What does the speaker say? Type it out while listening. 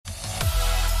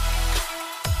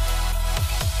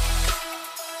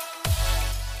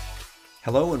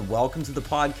Hello and welcome to the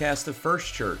podcast of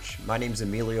First Church. My name is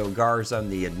Emilio Garza. I'm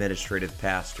the administrative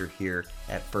pastor here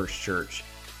at First Church.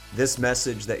 This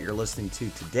message that you're listening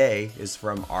to today is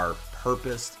from our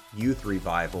Purposed Youth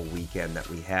Revival weekend that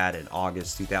we had in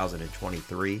August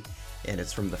 2023, and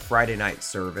it's from the Friday night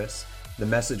service. The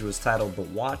message was titled The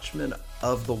Watchman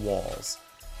of the Walls,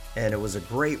 and it was a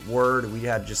great word. We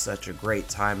had just such a great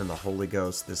time in the Holy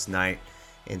Ghost this night,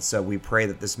 and so we pray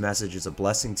that this message is a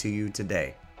blessing to you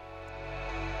today.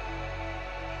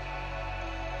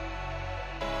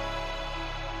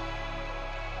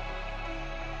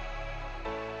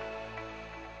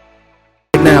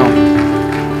 Now,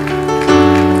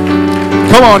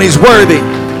 come on, he's worthy.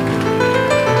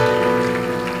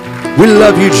 We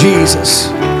love you, Jesus.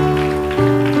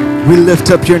 We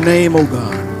lift up your name, oh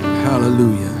God.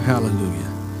 Hallelujah,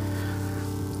 hallelujah.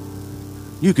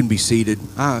 You can be seated.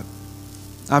 I've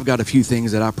got a few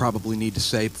things that I probably need to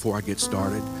say before I get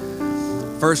started.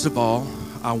 First of all,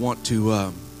 I want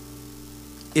to,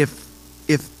 if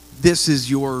this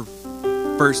is your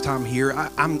first time here,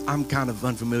 I'm kind of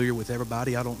unfamiliar with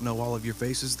everybody. I don't know all of your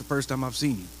faces. The first time I've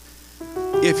seen you.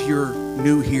 If you're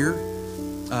new here,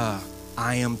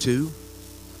 I am too.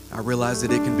 I realize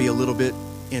that it can be a little bit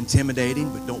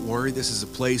intimidating, but don't worry. This is a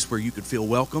place where you can feel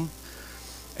welcome,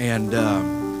 and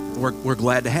we're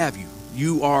glad to have you.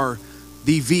 You are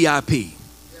the VIP.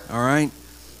 All right,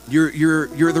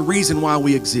 you're the reason why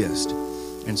we exist,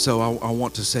 and so I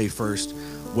want to say first,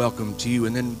 welcome to you,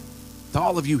 and then to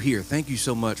all of you here, thank you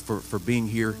so much for being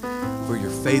here, for your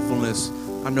faithfulness.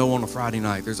 I know on a Friday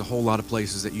night there's a whole lot of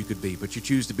places that you could be, but you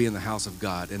choose to be in the house of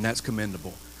God, and that's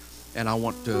commendable. And I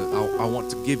want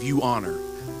to give you honor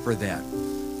for that.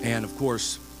 And of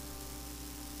course,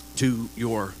 to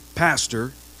your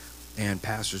pastor and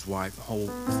pastor's wife, the whole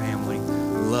family,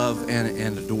 love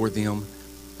and adore them.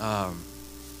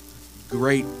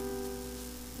 Great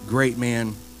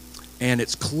man, and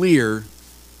it's clear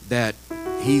that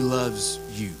he loves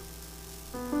you,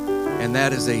 and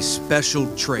that is a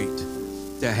special trait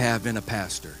to have in a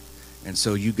pastor. And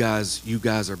so you guys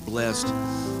are blessed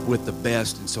with the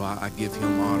best, and so I give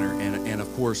him honor, and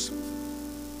of course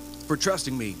for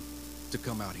trusting me to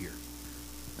come out here.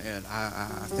 And I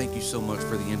thank you so much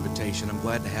for the invitation. I'm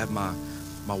glad to have my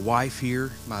wife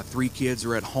here. My 3 kids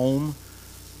are at home.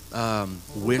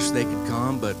 Wish they could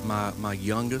come, but my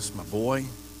youngest, my boy,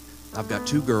 I've got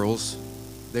 2 girls.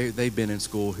 They've been in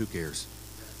school. Who cares?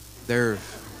 They're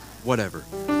whatever.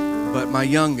 But my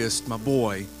youngest, my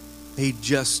boy, he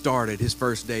just started. His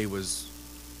first day was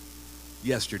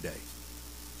yesterday.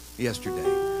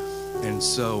 And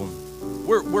so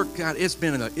we're kind of,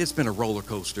 it's been a roller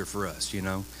coaster for us, you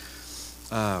know.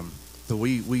 So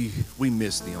we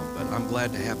miss them, but I'm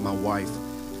glad to have my wife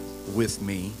with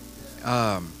me.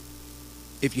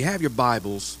 If you have your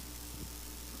Bibles,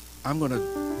 I'm going to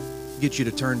get you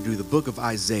to turn to the book of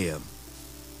Isaiah.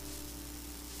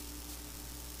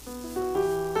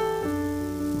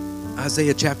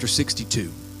 Isaiah chapter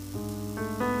 62.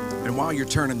 And while you're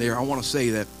turning there, I want to say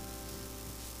that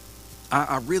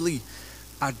I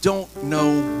don't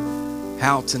know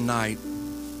how tonight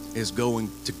is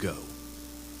going to go.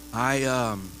 My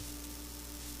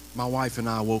wife and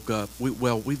I woke up.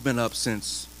 We've been up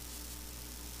since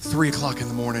 3 o'clock in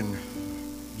the morning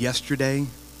yesterday.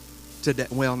 Today,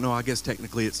 well, no, I guess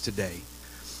technically it's today.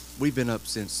 We've been up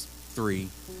since 3,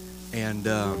 and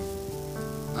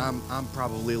I'm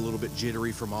probably a little bit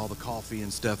jittery from all the coffee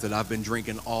and stuff that I've been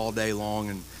drinking all day long,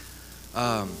 and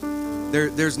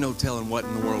there's no telling what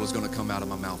in the world is going to come out of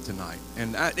my mouth tonight,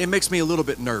 and it makes me a little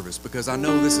bit nervous because I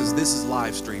know this is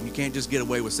live stream. You can't just get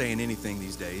away with saying anything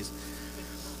these days.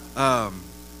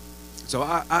 So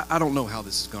I don't know how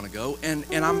this is going to go, and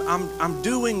I'm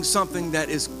doing something that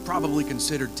is probably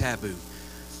considered taboo.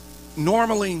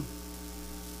 Normally,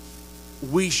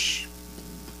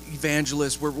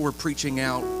 evangelists, we're preaching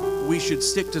out. We should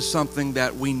stick to something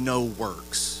that we know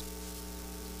works.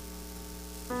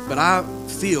 But I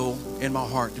feel in my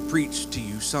heart to preach to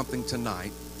you something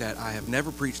tonight that I have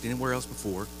never preached anywhere else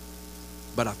before,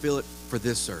 but I feel it for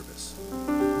this service.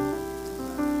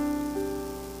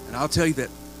 And I'll tell you that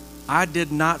I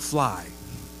did not fly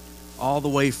all the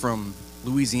way from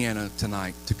Louisiana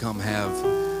tonight to come have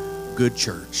good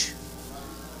church.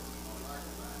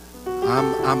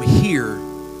 I'm here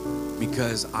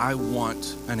because I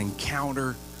want an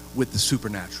encounter with the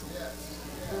supernatural.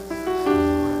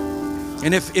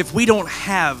 And if we don't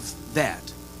have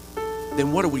that,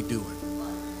 then what are we doing?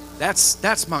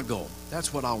 That's my goal.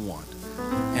 That's what I want.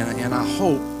 And I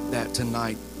hope that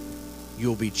tonight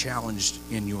you'll be challenged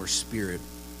in your spirit.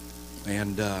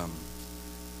 And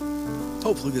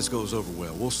hopefully this goes over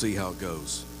well. We'll see how it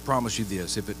goes. promise you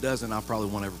this. If it doesn't, I probably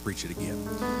won't ever preach it again.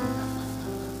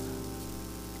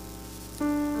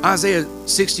 Isaiah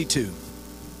 62,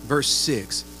 verse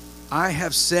 6. I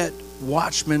have set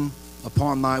watchmen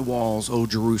upon thy walls, O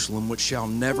Jerusalem, which shall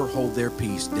never hold their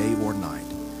peace day or night.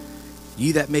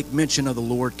 Ye that make mention of the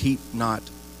Lord, keep not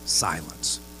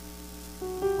silence.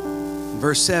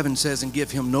 Verse 7 says, and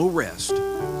give him no rest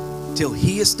till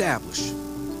he establish,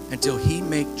 until he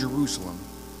make Jerusalem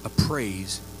a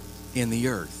praise in the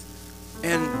earth.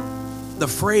 And the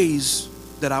phrase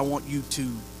that I want you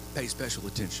to pay special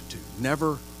attention to,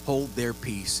 never hold their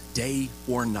peace day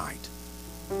or night.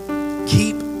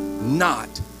 Keep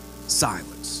not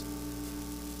silence.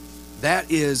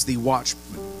 That is the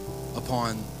watchman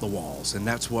upon the walls. And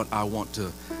that's what I want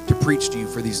to preach to you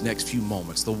for these next few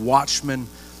moments. The watchman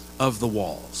of the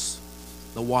walls.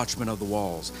 The watchman of the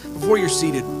walls. Before you're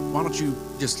seated, why don't you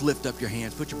just lift up your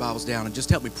hands, put your Bibles down, and just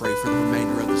help me pray for the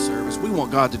remainder of the service. We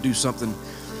want God to do something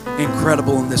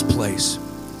incredible in this place.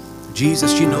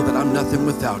 Jesus, you know that I'm nothing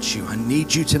without you. I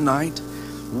need you tonight.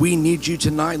 We need you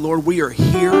tonight, Lord. We are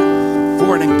here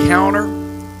for an encounter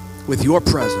with your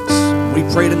presence. We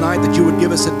pray tonight that you would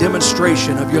give us a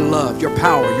demonstration of your love, your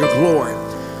power, your glory.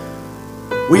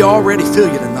 We already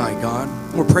feel you tonight, God.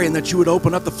 We're praying that you would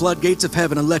open up the floodgates of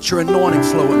heaven and let your anointing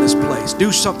flow in this place.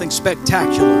 Do something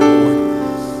spectacular,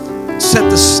 Lord. Set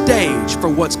the stage for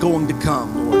what's going to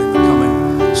come, Lord, in the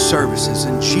coming services.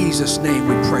 In Jesus' name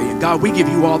we pray. And God, we give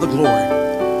you all the glory.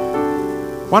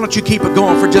 Why don't you keep it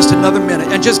going for just another minute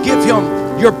and just give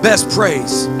him your best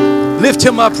praise. Lift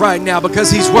him up right now because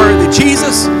he's worthy.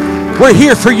 Jesus, we're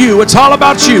here for you. It's all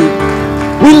about you.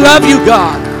 We love you,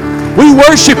 God. We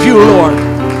worship you, Lord.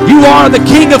 You are the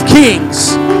King of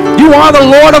Kings. You are the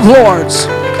Lord of Lords.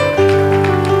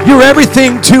 You're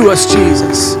everything to us,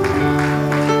 Jesus.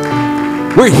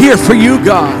 We're here for you,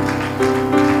 God.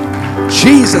 In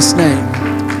Jesus'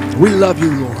 name, we love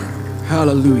you, Lord.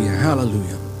 Hallelujah,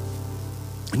 hallelujah.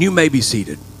 And you may be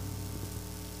seated.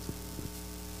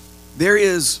 There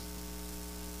is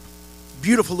a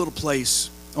beautiful little place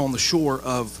on the shore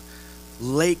of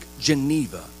Lake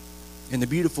Geneva in the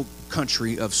beautiful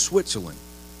country of Switzerland.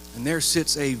 And there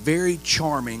sits a very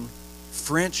charming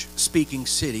French-speaking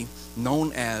city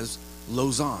known as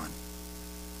Lausanne.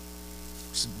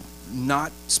 It's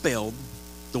not spelled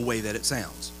the way that it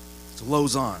sounds. It's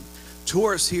Lausanne.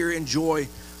 Tourists here enjoy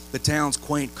the town's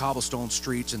quaint cobblestone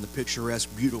streets and the picturesque,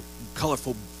 beautiful,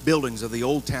 colorful buildings of the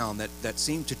old town that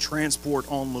seem to transport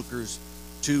onlookers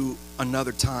to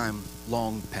another time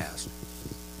long past.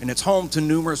 And it's home to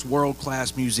numerous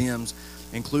world-class museums,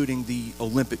 including the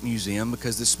Olympic Museum,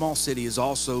 because this small city is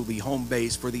also the home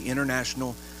base for the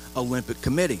International Olympic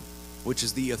Committee, which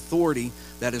is the authority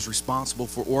that is responsible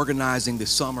for organizing the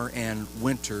Summer and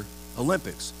Winter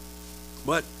Olympics.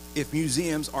 But if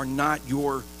museums are not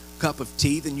your cup of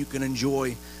tea, then you can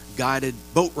enjoy guided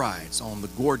boat rides on the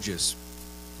gorgeous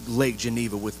Lake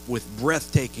Geneva with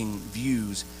breathtaking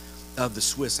views of the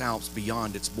Swiss Alps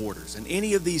beyond its borders. And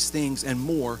any of these things and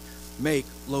more make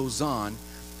Lausanne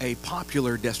a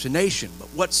popular destination. But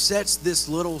what sets this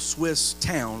little Swiss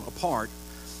town apart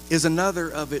is another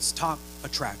of its top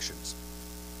attractions.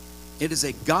 It is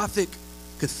a Gothic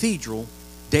cathedral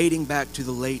dating back to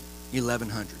the late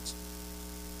 1100s.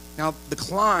 Now, the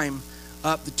climb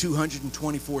up the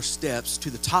 224 steps to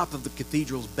the top of the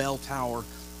cathedral's bell tower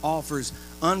offers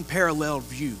unparalleled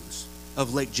views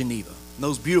of Lake Geneva. And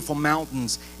those beautiful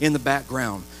mountains in the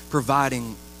background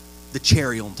providing the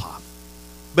cherry on top.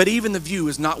 But even the view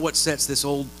is not what sets this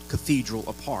old cathedral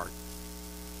apart.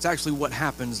 It's actually what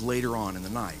happens later on in the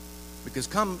night. Because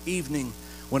come evening,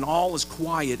 when all is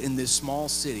quiet in this small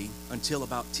city until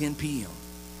about 10 p.m.,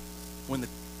 when the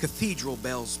cathedral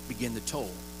bells begin to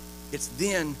toll, it's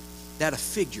then that a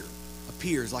figure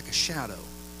appears like a shadow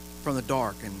from the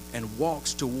dark and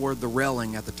walks toward the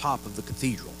railing at the top of the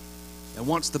cathedral. And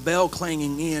once the bell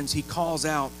clanging ends, he calls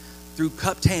out through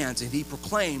cupped hands and he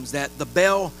proclaims that the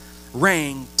bell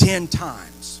rang 10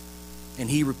 times. And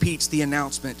he repeats the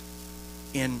announcement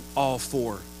in all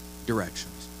 4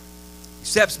 directions. He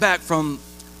steps back from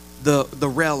the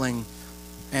railing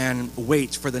and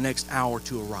waits for the next hour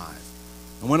to arrive.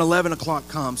 And when 11 o'clock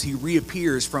comes, he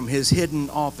reappears from his hidden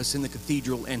office in the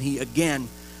cathedral and he again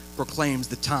proclaims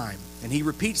the time. And he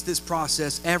repeats this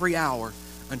process every hour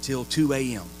until 2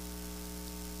 a.m.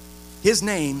 His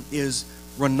name is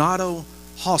Renato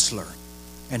Hausler,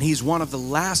 and he's one of the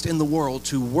last in the world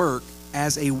to work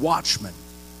as a watchman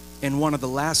in one of the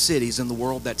last cities in the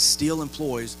world that still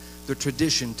employs the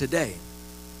tradition today.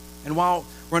 And while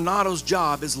Renato's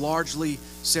job is largely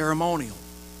ceremonial,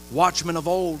 watchmen of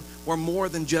old were more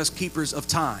than just keepers of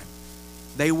time.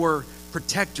 They were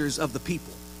protectors of the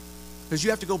people. Because you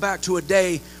have to go back to a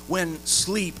day when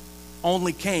sleep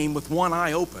only came with one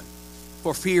eye open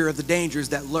for fear of the dangers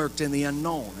that lurked in the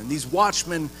unknown. And these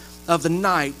watchmen of the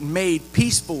night made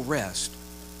peaceful rest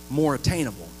more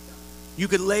attainable. You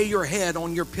could lay your head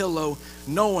on your pillow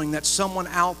knowing that someone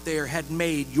out there had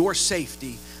made your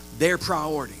safety their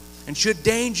priority. And should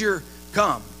danger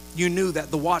come, you knew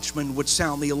that the watchman would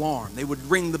sound the alarm. They would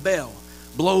ring the bell,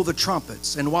 blow the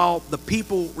trumpets. And while the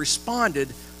people responded,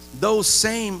 those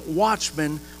same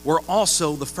watchmen were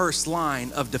also the first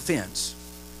line of defense.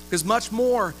 Because much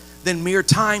more than mere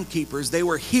timekeepers, they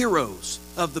were heroes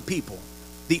of the people,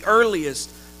 the earliest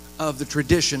of the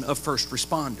tradition of first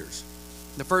responders.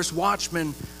 The first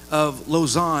watchmen of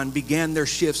Lausanne began their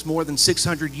shifts more than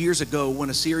 600 years ago when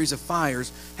a series of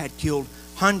fires had killed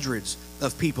hundreds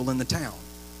of people in the town.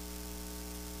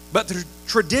 But the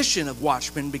tradition of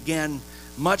watchmen began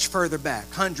much further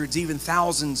back, hundreds, even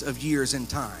thousands of years in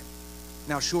time.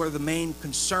 Now, sure, the main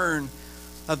concern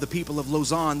of the people of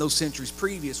Lausanne those centuries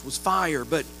previous was fire,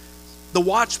 but the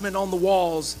watchmen on the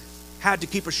walls had to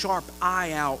keep a sharp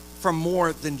eye out for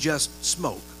more than just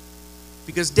smoke,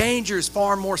 because dangers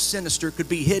far more sinister could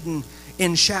be hidden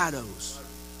in shadows,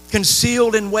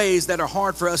 concealed in ways that are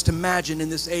hard for us to imagine in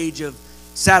this age of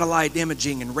satellite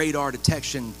imaging and radar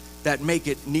detection that make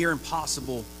it near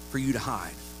impossible for you to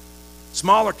hide.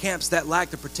 Smaller camps that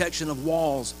lacked the protection of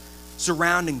walls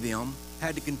surrounding them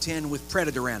had to contend with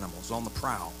predator animals on the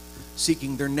prowl,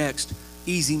 seeking their next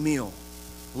easy meal.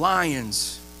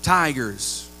 Lions,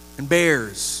 tigers, and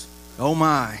bears. Oh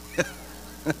my.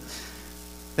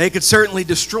 They could certainly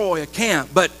destroy a camp,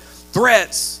 but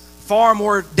threats far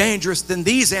more dangerous than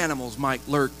these animals might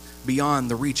lurk beyond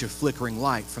the reach of flickering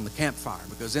light from the campfire,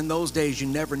 because in those days you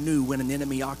never knew when an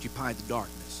enemy occupied the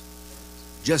darkness,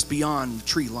 just beyond the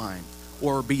tree line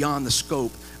or beyond the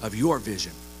scope of your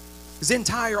vision. Because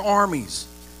entire armies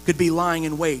could be lying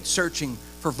in wait, searching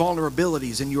for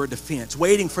vulnerabilities in your defense,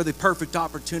 waiting for the perfect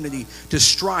opportunity to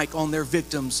strike on their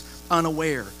victims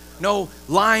unaware. No,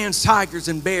 lions, tigers,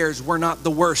 and bears were not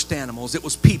the worst animals. It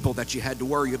was people that you had to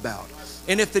worry about.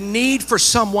 And if the need for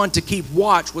someone to keep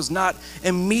watch was not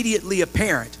immediately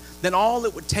apparent, then all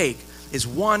it would take is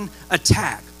one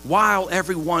attack while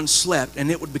everyone slept, and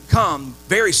it would become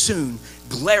very soon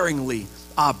glaringly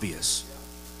obvious.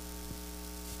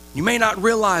 You may not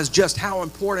realize just how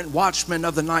important watchmen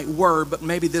of the night were, but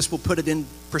maybe this will put it in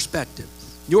perspective.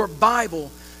 Your Bible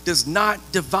does not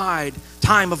divide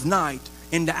time of night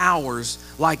into hours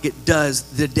like it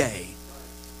does the day.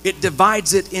 It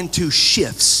divides it into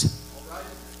shifts.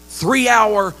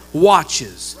 3-hour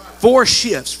watches, 4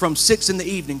 shifts from 6 in the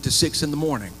evening to 6 in the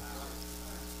morning.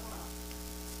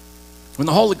 When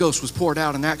the Holy Ghost was poured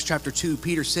out in Acts chapter 2,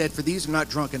 Peter said, "For these are not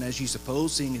drunken as ye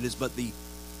suppose, seeing it is but the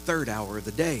 3rd hour of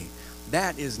the day."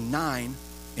 That is 9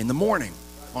 in the morning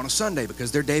on a Sunday,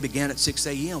 because their day began at 6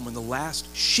 a.m. when the last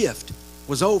shift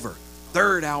was over.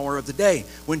 3rd hour of the day.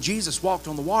 When Jesus walked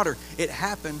on the water, it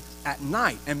happened at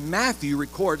night. And Matthew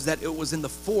records that it was in the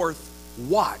 4th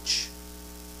watch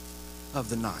of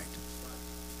the night.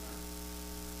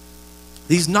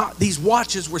 These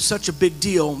watches were such a big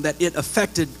deal that it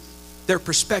affected their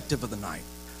perspective of the night.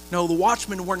 No, the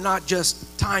watchmen were not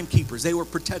just timekeepers. They were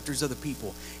protectors of the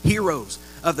people, heroes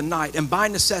of the night. And by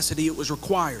necessity, it was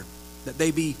required that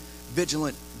they be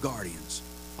vigilant guardians,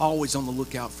 always on the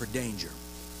lookout for danger.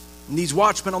 And these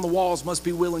watchmen on the walls must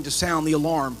be willing to sound the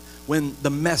alarm when the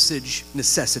message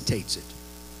necessitates it.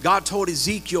 God told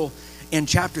Ezekiel in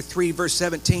chapter 3, verse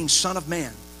 17, "Son of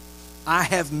man, I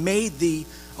have made thee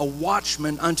a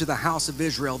watchman unto the house of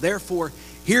Israel. Therefore,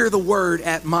 hear the word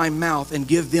at my mouth and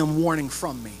give them warning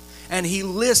from me." And he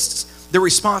lists the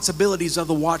responsibilities of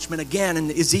the watchman again in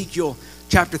Ezekiel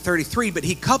chapter 33, but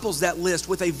he couples that list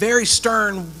with a very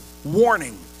stern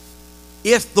warning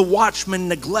if the watchman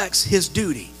neglects his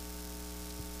duty.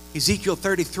 Ezekiel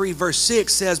 33 verse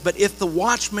 6 says, "But if the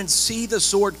watchman see the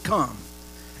sword come,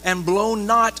 and blow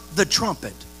not the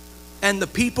trumpet, and the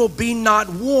people be not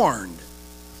warned,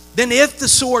 then if the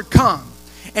sword come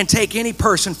and take any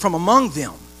person from among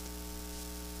them,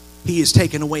 he is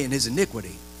taken away in his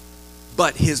iniquity,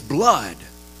 but his blood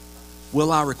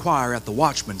will I require at the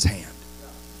watchman's hand."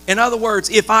 In other words,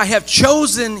 if I have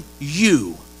chosen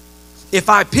you, if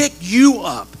I pick you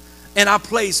up and I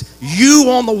place you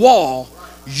on the wall,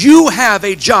 you have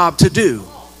a job to do.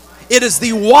 It is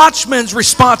the watchman's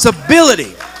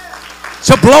responsibility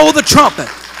to blow the trumpet,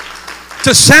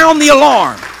 to sound the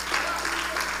alarm.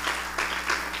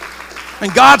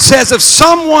 And God says, if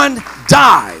someone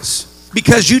dies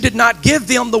because you did not give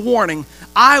them the warning,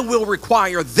 I will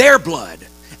require their blood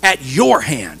at your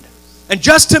hand. And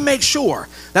just to make sure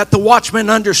that the watchman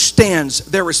understands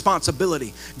their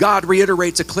responsibility, God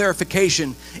reiterates a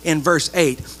clarification in verse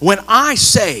 8. When I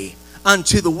say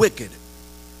unto the wicked,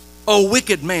 O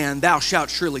wicked man, thou shalt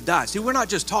surely die. See, we're not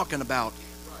just talking about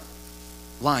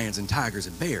lions and tigers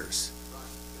and bears.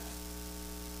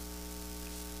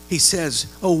 He says,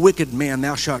 O wicked man,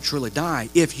 thou shalt surely die.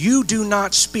 If you do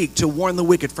not speak to warn the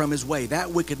wicked from his way,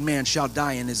 that wicked man shall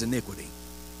die in his iniquity.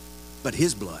 But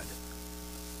his blood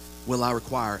will I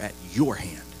require at your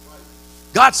hand.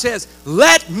 God says,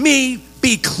 let me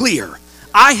be clear.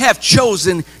 I have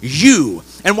chosen you.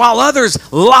 And while others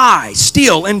lie,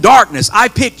 steal in darkness, I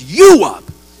picked you up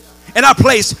and I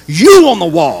placed you on the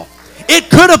wall. It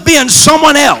could have been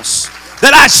someone else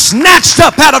that I snatched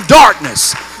up out of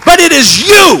darkness, but it is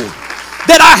you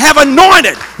that I have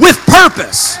anointed with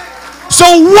purpose. So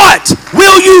what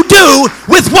will you do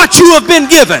with what you have been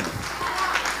given?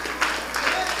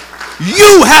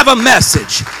 You have a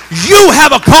message. You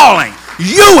have a calling.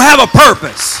 You have a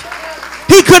purpose.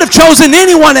 He could have chosen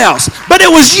anyone else, but it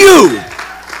was you.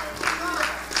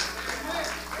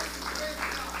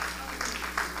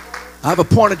 I've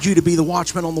appointed you to be the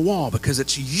watchman on the wall because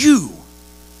it's you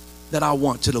that I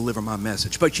want to deliver my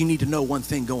message. But you need to know one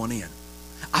thing going in.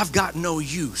 I've got no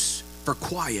use for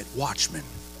quiet watchmen.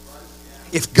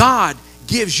 If God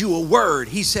gives you a word,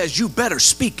 he says you better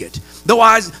speak it.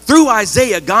 Through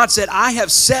Isaiah, God said, I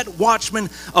have set watchmen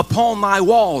upon thy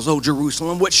walls, O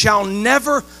Jerusalem, which shall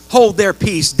never hold their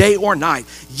peace day or night.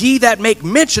 Ye that make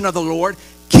mention of the Lord,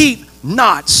 keep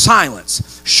not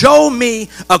silence. Show me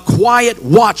a quiet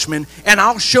watchman, and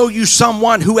I'll show you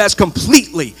someone who has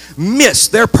completely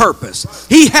missed their purpose.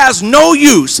 He has no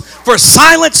use for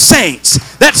silent saints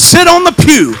that sit on the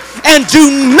pew and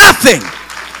do nothing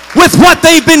with what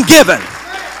they've been given.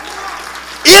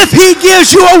 If he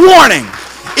gives you a warning,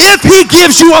 if he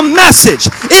gives you a message,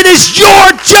 it is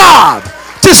your job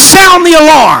to sound the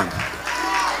alarm.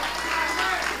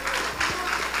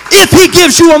 If he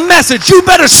gives you a message, you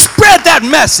better spread that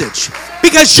message,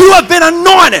 because you have been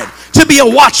anointed to be a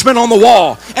watchman on the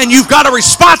wall. And you've got a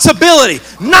responsibility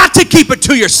not to keep it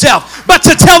to yourself, but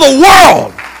to tell the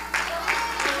world.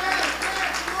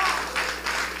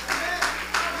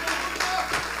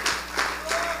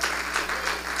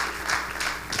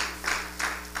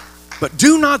 But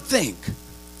do not think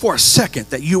for a second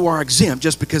that you are exempt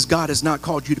just because God has not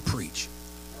called you to preach.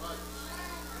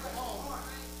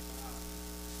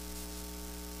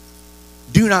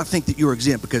 Do not think that you're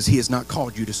exempt because he has not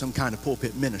called you to some kind of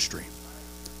pulpit ministry.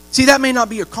 See, that may not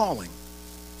be your calling,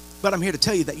 but I'm here to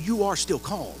tell you that you are still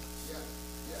called.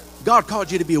 God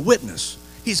called you to be a witness.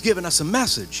 He's given us a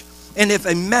message. And if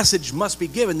a message must be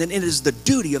given, then it is the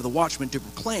duty of the watchman to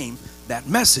proclaim that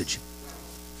message.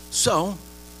 So,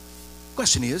 the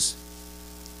question is,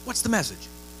 what's the message?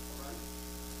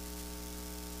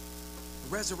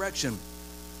 The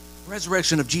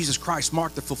resurrection of Jesus Christ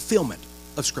marked the fulfillment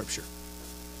of Scripture.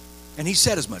 And he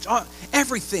said as much.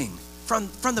 Everything from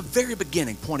the very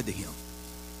beginning pointed to him.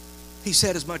 He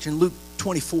said as much in Luke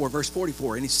 24, verse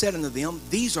 44. And he said unto them,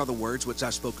 these are the words which I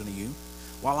have spoken to you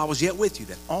while I was yet with you,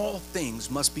 that all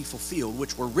things must be fulfilled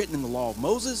which were written in the law of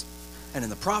Moses and in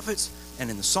the prophets and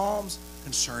in the Psalms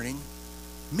concerning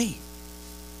me.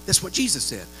 That's what Jesus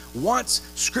said. Once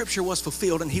Scripture was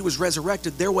fulfilled and he was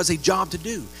resurrected, there was a job to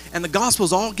do. And the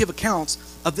Gospels all give accounts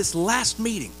of this last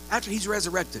meeting after he's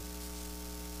resurrected.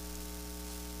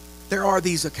 There are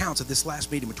these accounts of this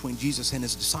last meeting between Jesus and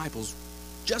his disciples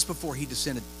just before he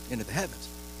descended into the heavens.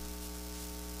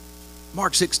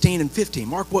 Mark 16 and 15.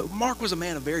 Mark was a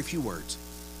man of very few words.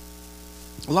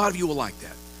 A lot of you will like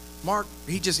that. Mark,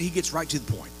 he gets right to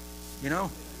the point, you know?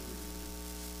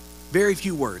 Very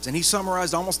few words. And he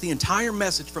summarized almost the entire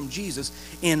message from Jesus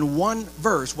in one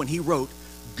verse when he wrote,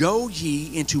 go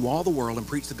ye into all the world and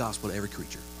preach the gospel to every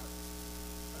creature.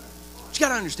 But you got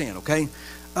to understand, okay?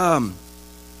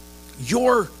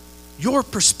 Your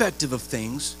perspective of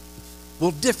things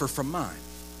will differ from mine.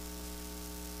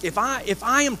 If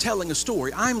I am telling a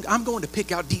story, I'm going to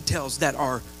pick out details that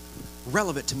are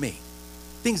relevant to me,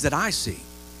 things that I see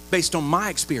based on my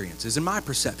experiences and my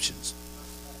perceptions.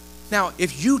 Now,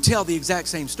 if you tell the exact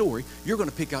same story, you're going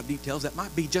to pick out details that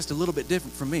might be just a little bit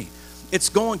different from me. It's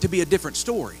going to be a different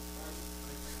story.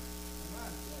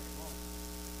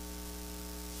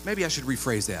 Maybe I should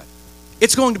rephrase that.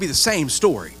 It's going to be the same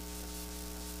story,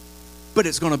 but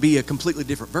it's going to be a completely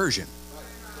different version.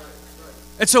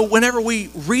 And so whenever we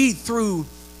read through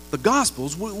the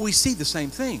Gospels, we see the same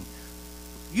thing.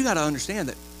 You got to understand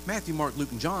that Matthew, Mark,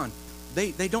 Luke, and John,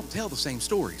 they don't tell the same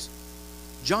stories.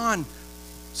 John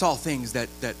saw things that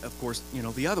of course,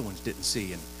 the other ones didn't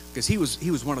see. And because he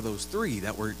was one of those three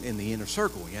that were in the inner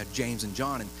circle. You had James and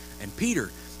John and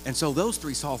Peter. And so those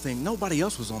three saw things. Nobody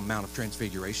else was on the Mount of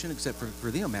Transfiguration except for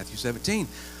them, Matthew 17.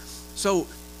 So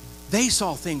they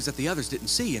saw things that the others didn't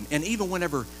see. And even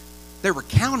whenever they were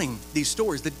counting these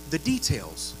stories, the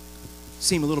details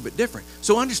seem a little bit different.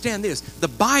 So understand this. The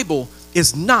Bible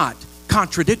is not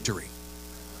contradictory.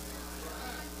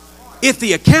 If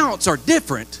the accounts are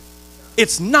different,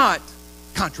 it's not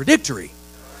contradictory.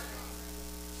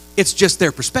 It's just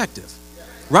their perspective.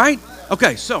 Right?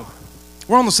 Okay, so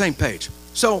we're on the same page.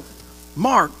 So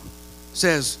Mark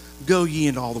says, go ye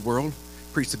into all the world,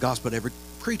 preach the gospel to every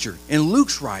creature. In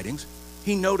Luke's writings,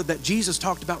 he noted that Jesus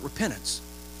talked about repentance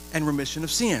and remission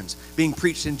of sins being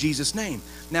preached in Jesus' name.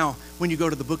 Now, when you go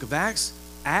to the book of Acts,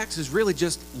 Acts is really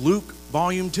just Luke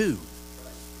volume 2.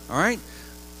 All right?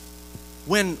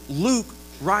 When Luke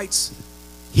writes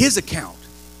his account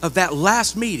of that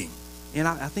last meeting, and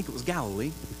I think it was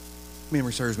Galilee,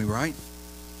 memory serves me right,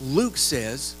 Luke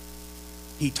says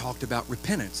he talked about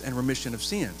repentance and remission of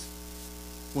sins.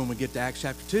 When we get to Acts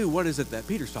chapter 2, what is it that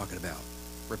Peter's talking about?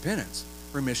 Repentance,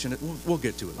 remission. We'll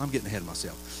get to it. I'm getting ahead of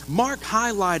myself. Mark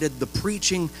highlighted the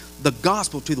preaching the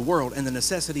gospel to the world and the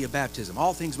necessity of baptism.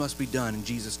 All things must be done in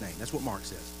Jesus' name. That's what Mark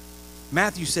says.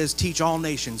 Matthew says, teach all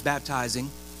nations, baptizing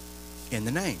in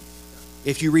the name.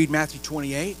 If you read Matthew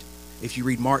 28, if you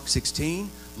read Mark 16,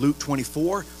 Luke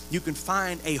 24, you can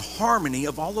find a harmony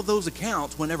of all of those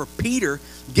accounts whenever Peter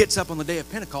gets up on the day of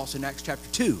Pentecost in Acts chapter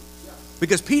 2.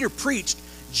 Because Peter preached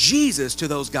Jesus to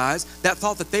those guys that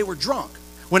thought that they were drunk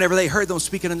whenever they heard them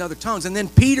speaking in other tongues. And then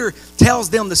Peter tells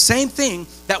them the same thing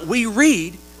that we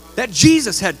read that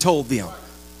Jesus had told them.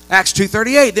 Acts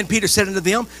 2:38, then Peter said unto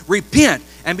them, repent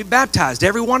and be baptized,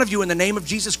 every one of you, in the name of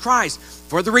Jesus Christ,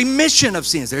 for the remission of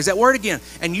sins. There's that word again.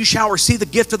 And you shall receive the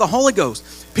gift of the Holy Ghost.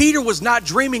 Peter was not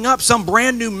dreaming up some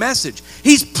brand new message.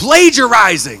 He's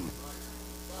plagiarizing.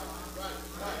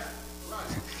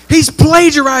 He's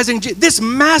plagiarizing this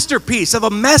masterpiece of a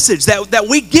message that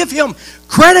we give him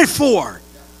credit for.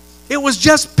 It was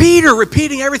just Peter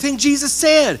repeating everything Jesus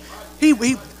said.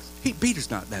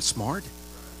 Peter's not that smart.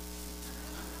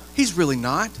 He's really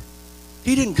not.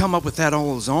 He didn't come up with that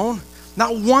all on his own.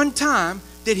 Not one time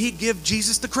did he give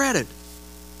Jesus the credit.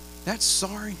 That's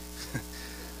sorry.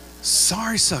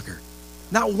 Sorry, sucker.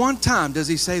 Not one time does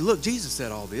he say, look, Jesus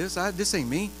said all this. This ain't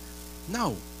me.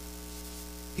 No.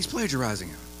 He's plagiarizing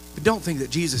it. But don't think that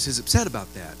Jesus is upset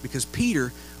about that, because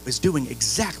Peter is doing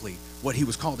exactly what he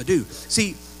was called to do.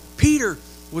 See, Peter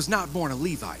was not born a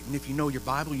Levite. And if you know your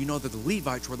Bible, you know that the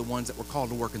Levites were the ones that were called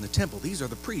to work in the temple. These are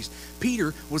the priests.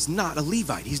 Peter was not a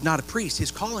Levite. He's not a priest.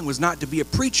 His calling was not to be a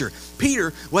preacher.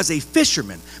 Peter was a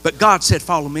fisherman. But God said,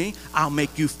 follow me, I'll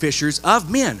make you fishers of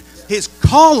men. His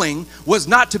calling was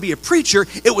not to be a preacher.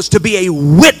 It was to be a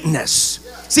witness.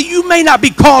 See, you may not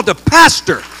be called to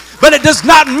pastor, but it does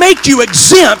not make you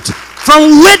exempt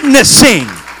from witnessing.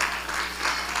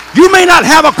 You may not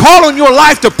have a call in your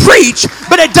life to preach,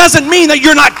 but it doesn't mean that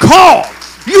you're not called.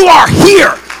 You are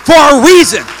here for a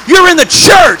reason. You're in the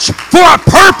church for a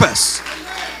purpose.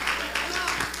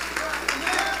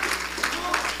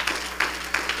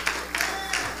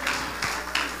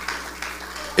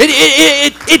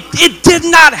 It did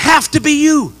not have to be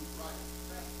you.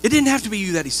 It didn't have to be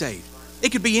you that he saved.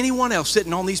 It could be anyone else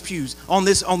sitting on these pews, on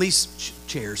these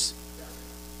chairs.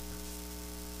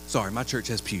 Sorry, my church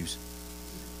has pews.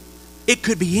 It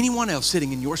could be anyone else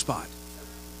sitting in your spot.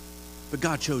 But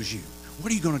God chose you.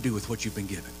 What are you going to do with what you've been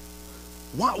given?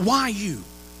 Why you?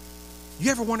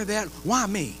 You ever wonder that? Why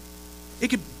me?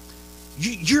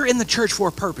 You're in the church for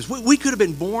a purpose. We could have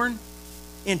been born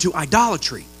into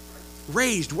idolatry,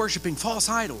 raised worshiping false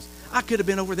idols. I could have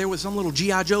been over there with some little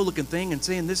G.I. Joe looking thing and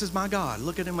saying, this is my God.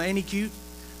 Look at him, ain't he cute?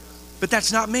 But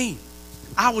that's not me.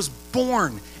 I was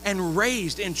born and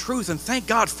raised in truth, and thank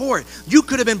God for it. You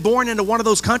could have been born into one of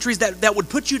those countries that would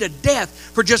put you to death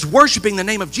for just worshiping the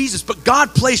name of Jesus, but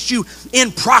God placed you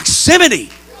in proximity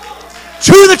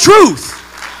to the truth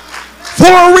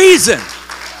for a reason.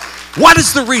 What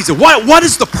is the reason? What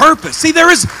is the purpose? See,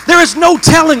 there is no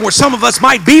telling where some of us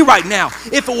might be right now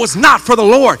if it was not for the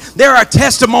Lord. There are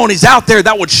testimonies out there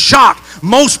that would shock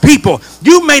most people.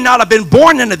 You may not have been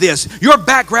born into this. Your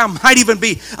background might even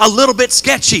be a little bit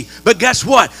sketchy. But guess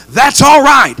what? That's all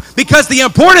right. Because the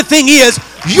important thing is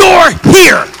you're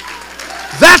here.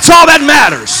 That's all that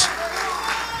matters.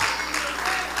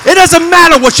 It doesn't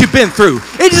matter what you've been through.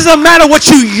 It doesn't matter what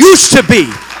you used to be.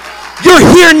 You're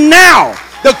here now.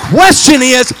 The question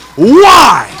is,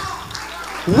 why?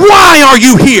 Why are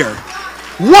you here?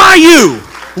 Why you?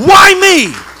 Why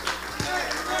me?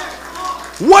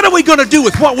 What are we going to do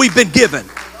with what we've been given?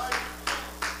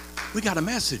 We got a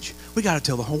message. We got to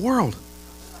tell the whole world.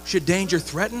 Should danger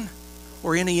threaten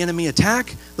or any enemy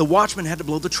attack, the watchman had to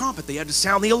blow the trumpet. They had to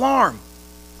sound the alarm.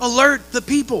 Alert the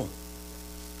people.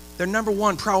 Their number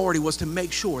one priority was to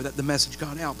make sure that the message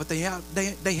got out, but they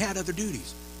had other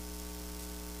duties.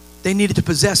 They needed to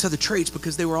possess other traits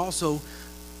because they were also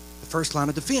the first line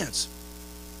of defense.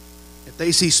 If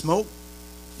they see smoke,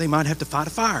 they might have to fight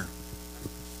a fire.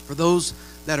 For those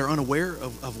that are unaware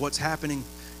of what's happening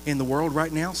in the world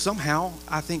right now, somehow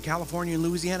I think California and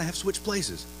Louisiana have switched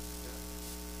places.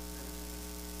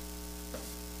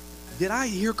 Did I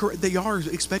hear correct? They are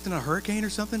expecting a hurricane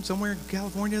or something somewhere in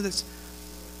California.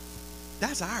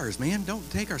 That's ours, man. Don't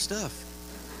take our stuff.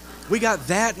 We got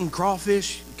that and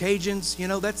crawfish, Cajuns. You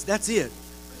know, that's it.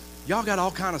 Y'all got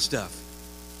all kind of stuff.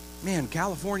 Man,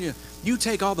 California, you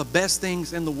take all the best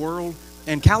things in the world,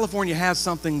 and California has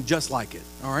something just like it.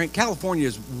 All right, California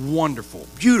is wonderful,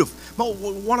 beautiful,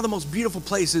 one of the most beautiful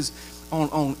places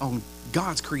on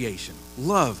God's creation.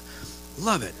 Love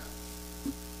it.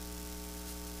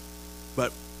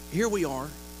 But here we are,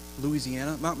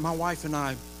 Louisiana. My wife and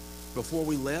I, before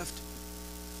we left,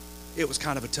 it was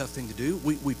kind of a tough thing to do.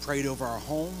 We prayed over our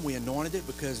home. We anointed it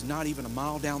because not even a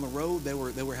mile down the road, they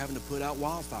were having to put out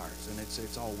wildfires, and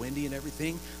it's all windy and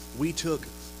everything. We took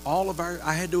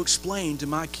I had to explain to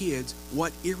my kids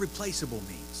what irreplaceable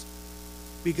means.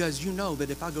 Because you know that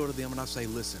if I go to them and I say,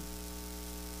 listen,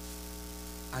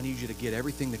 I need you to get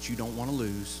everything that you don't want to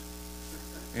lose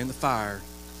in the fire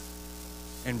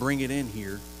and bring it in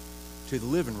here to the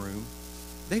living room,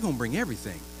 they're going to bring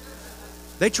everything.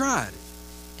 They tried.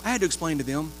 I had to explain to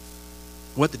them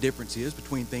what the difference is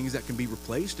between things that can be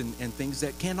replaced and things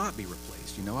that cannot be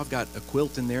replaced. You know, I've got a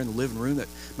quilt in there in the living room that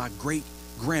my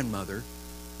great-grandmother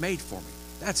made for me.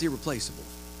 That's irreplaceable.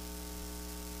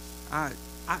 I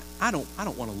don't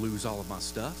want to lose all of my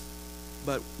stuff,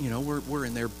 but you know, we're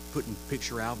in there putting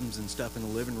picture albums and stuff in the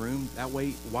living room. That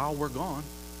way, while we're gone,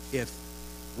 if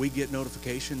we get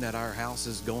notification that our house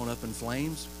is going up in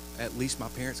flames, at least my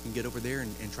parents can get over there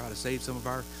and try to save some of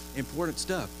our important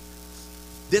stuff.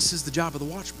 This is the job of the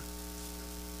watchman.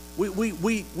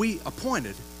 We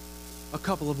appointed a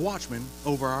couple of watchmen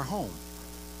over our home.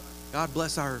 God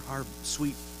bless our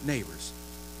sweet neighbors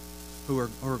who are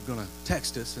going to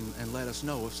text us and let us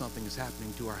know if something is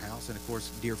happening to our house. And of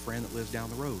course, a dear friend that lives down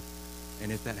the road.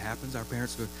 And if that happens, our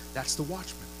parents go, that's the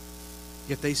watchman.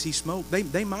 If they see smoke,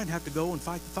 they might have to go and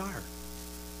fight the fire.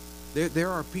 There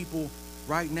are people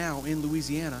right now in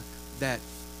Louisiana that,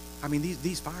 I mean,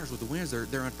 these fires with the winds,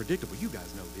 they're unpredictable. You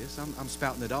guys know this. I'm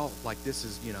spouting it off like this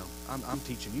is, you know, I'm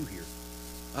teaching you here.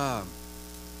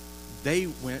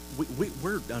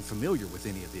 We're unfamiliar with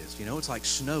any of this. You know, it's like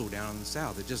snow down in the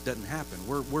south. It just doesn't happen.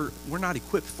 We're not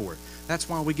equipped for it. That's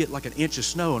why we get like an inch of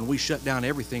snow and we shut down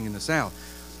everything in the south.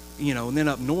 You know, and then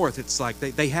up north, it's like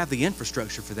they have the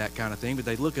infrastructure for that kind of thing, but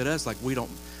they look at us like we're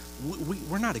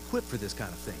not equipped for this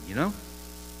kind of thing, you know?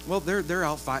 Well, they're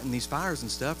out fighting these fires and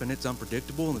stuff, and it's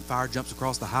unpredictable, and the fire jumps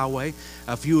across the highway.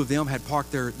 A few of them had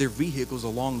parked their vehicles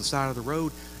along the side of the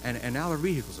road, and now their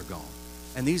vehicles are gone.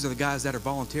 And these are the guys that are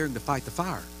volunteering to fight the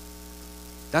fire.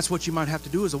 That's what you might have to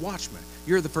do as a watchman.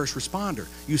 You're the first responder.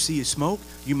 You see a smoke,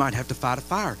 you might have to fight a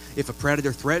fire. If a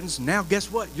predator threatens, now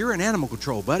guess what? You're in animal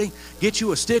control, buddy. Get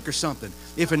you a stick or something.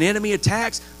 If an enemy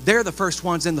attacks, they're the first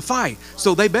ones in the fight.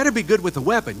 So they better be good with a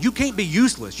weapon. You can't be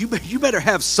useless. You better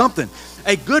have something.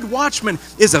 A good watchman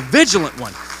is a vigilant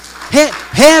one.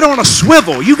 Head on a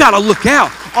swivel. You got to look out.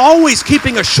 Always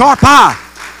keeping a sharp eye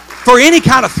for any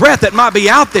kind of threat that might be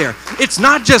out there. It's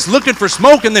not just looking for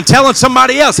smoke and then telling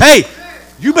somebody else, hey,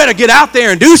 you better get out there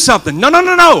and do something. No.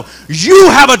 You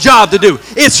have a job to do.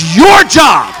 It's your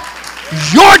job.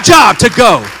 Your job to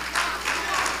go.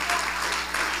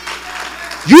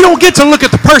 You don't get to look at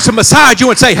the person beside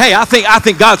you and say, hey, I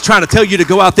think God's trying to tell you to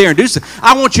go out there and do something.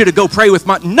 I want you to go pray with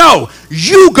No,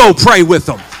 you go pray with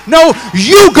them. No,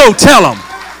 you go tell them.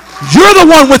 You're the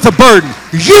one with the burden.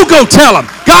 You go tell them.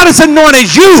 God has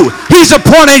anointed you. He's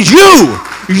appointed you.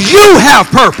 You have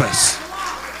purpose.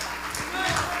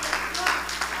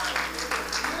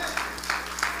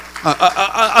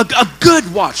 A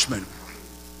good watchman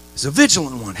is a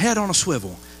vigilant one, head on a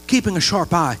swivel, keeping a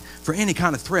sharp eye for any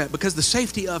kind of threat, because the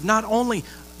safety of not only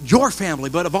your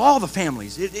family, but of all the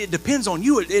families, it depends on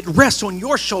you. It rests on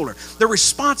your shoulder. The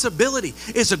responsibility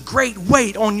is a great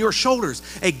weight on your shoulders.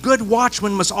 A good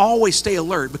watchman must always stay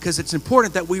alert, because it's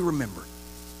important that we remember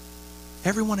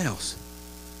everyone else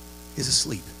is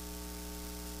asleep.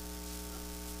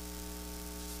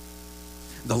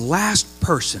 The last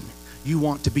person you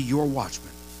want to be your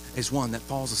watchman is one that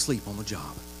falls asleep on the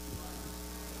job.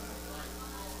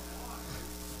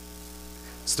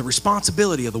 It's the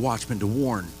responsibility of the watchman to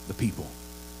warn the people.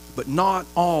 But not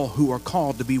all who are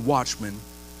called to be watchmen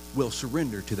will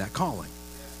surrender to that calling.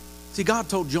 See, God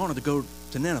told Jonah to go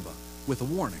to Nineveh with a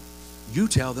warning. You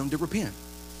tell them to repent,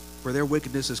 for their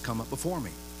wickedness has come up before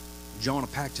me. Jonah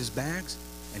packed his bags,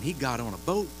 and he got on a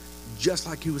boat just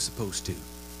like he was supposed to.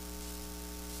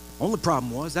 Only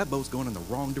problem was that boat's going in the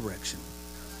wrong direction,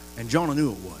 and Jonah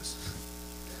knew it was.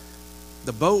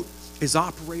 The boat is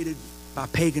operated by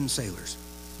pagan sailors,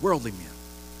 worldly men.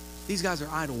 These guys are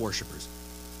idol worshipers.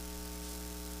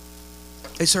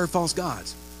 They serve false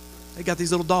gods. They got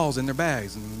these little dolls in their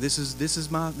bags, and this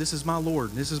is my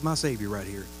Lord, this is my Savior right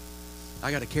here. I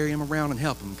got to carry him around and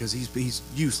help him because he's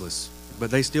useless.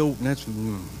 But they still,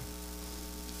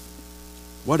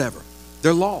 whatever.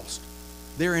 They're lost.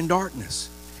 They're in darkness.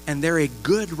 And they're a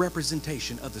good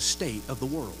representation of the state of the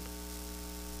world.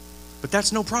 But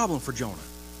that's no problem for Jonah.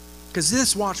 Because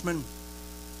this watchman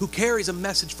who carries a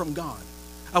message from God,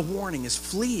 a warning, is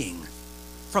fleeing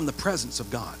from the presence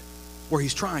of God. Or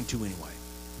he's trying to anyway.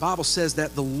 The Bible says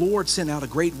that the Lord sent out a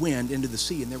great wind into the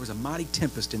sea, and there was a mighty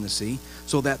tempest in the sea,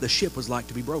 so that the ship was like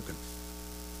to be broken.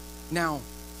 Now,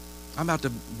 I'm about to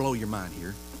blow your mind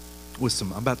here with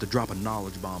I'm about to drop a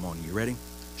knowledge bomb on you. Ready?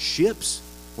 Ships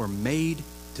were made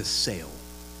to sail.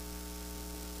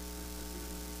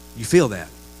 You feel that?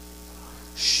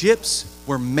 Ships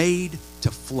were made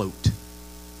to float.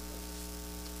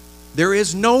 There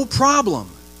is no problem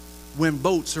when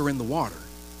boats are in the water.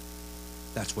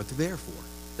 That's what they're there for.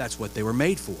 That's what they were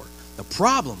made for. The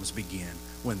problems begin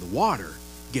when the water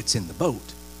gets in the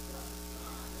boat.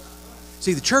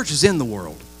 See, the church is in the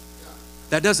world.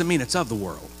 That doesn't mean it's of the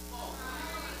world.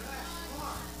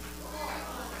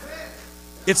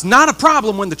 It's not a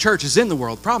problem when the church is in the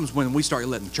world. The problem is when we start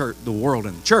letting the world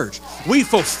in the church. We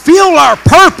fulfill our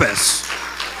purpose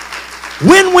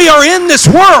when we are in this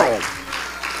world.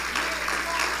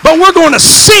 But we're going to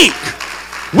sink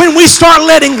when we start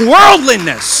letting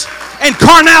worldliness and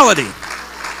carnality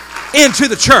into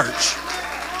the church.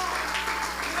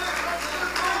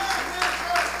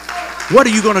 What are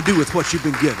you going to do with what you've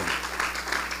been given?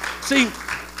 See,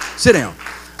 sit down.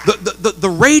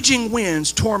 The raging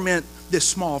winds torment this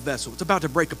small vessel. It's about to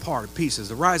break apart in pieces.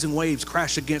 The rising waves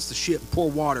crash against the ship and pour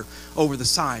water over the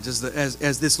sides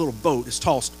as this little boat is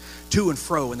tossed to and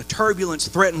fro, and the turbulence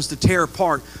threatens to tear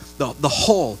apart the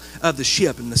hull of the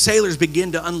ship, and the sailors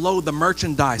begin to unload the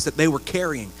merchandise that they were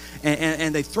carrying,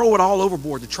 and they throw it all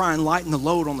overboard to try and lighten the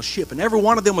load on the ship, and every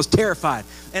one of them was terrified.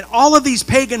 And all of these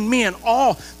pagan men,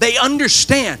 they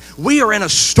understand we are in a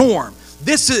storm.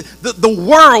 This is the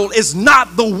world is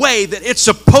not the way that it's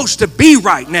supposed to be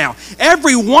right now.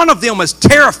 Every one of them was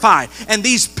terrified. And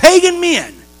these pagan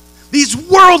men, these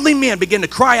worldly men, begin to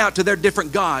cry out to their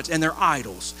different gods and their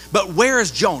idols. But where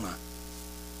is Jonah?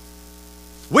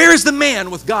 Where is the man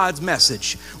with God's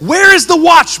message? Where is the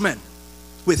watchman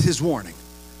with his warning?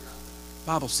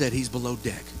 The Bible said he's below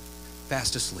deck,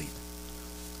 fast asleep.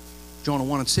 Jonah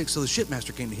 1:6, so the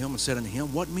shipmaster came to him and said unto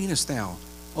him, What meanest thou,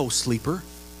 O sleeper?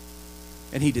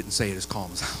 And he didn't say it as calm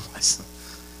as I was.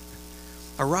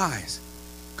 Arise,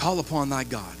 call upon thy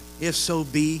God, if so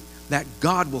be that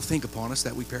God will think upon us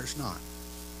that we perish not.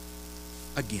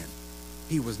 Again,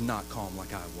 he was not calm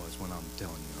like I was when I'm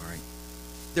telling you, all right?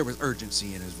 There was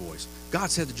urgency in his voice.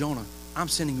 God said to Jonah, I'm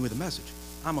sending you with a message.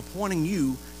 I'm appointing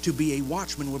you to be a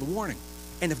watchman with a warning.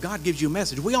 And if God gives you a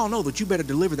message, we all know that you better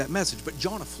deliver that message. But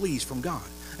Jonah flees from God.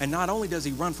 And not only does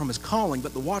he run from his calling,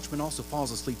 but the watchman also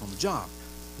falls asleep on the job.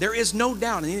 There is no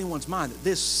doubt in anyone's mind that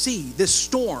this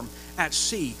storm at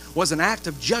sea, was an act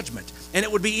of judgment. And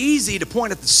it would be easy to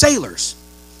point at the sailors,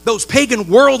 those pagan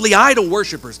worldly idol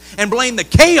worshipers, and blame the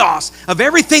chaos of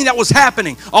everything that was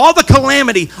happening, all the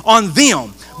calamity on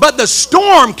them. But the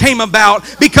storm came about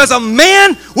because a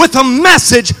man with a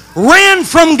message ran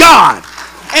from God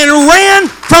and ran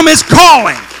from his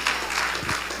calling.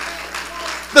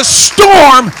 The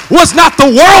storm was not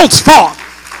the world's fault.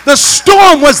 The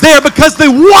storm was there because the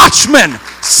watchman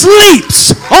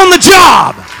sleeps on the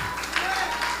job.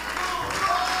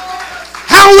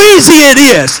 How easy it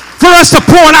is for us to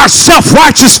point our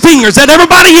self-righteous fingers at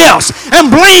everybody else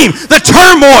and blame the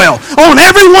turmoil on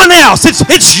everyone else. It's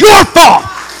your fault.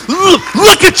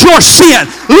 Look at your sin.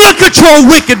 Look at your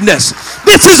wickedness.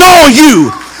 This is all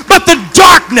you. But the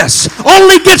darkness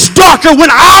only gets darker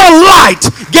when our light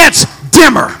gets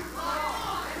dimmer.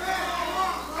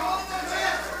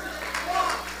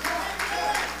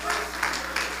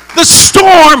 The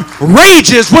storm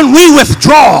rages when we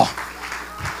withdraw.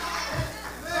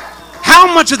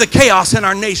 How much of the chaos in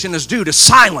our nation is due to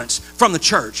silence from the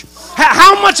church?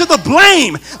 How much of the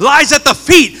blame lies at the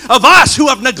feet of us who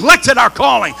have neglected our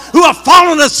calling, who have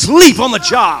fallen asleep on the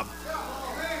job?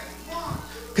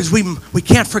 Because we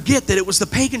can't forget that it was the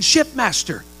pagan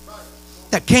shipmaster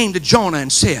that came to Jonah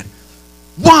and said,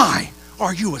 "Why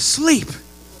are you asleep?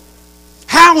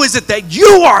 How is it that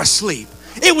you are asleep?"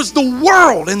 It was the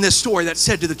world in this story that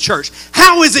said to the church,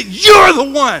 "How is it you're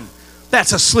the one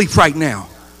that's asleep right now?"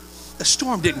 The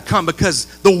storm didn't come because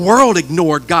the world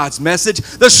ignored God's message.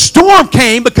 The storm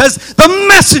came because the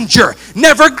messenger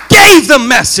never gave the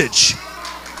message.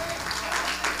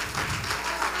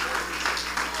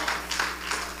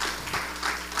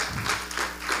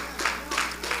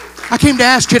 I came to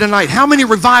ask you tonight, how many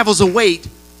revivals await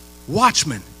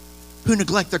watchmen who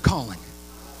neglect their calling?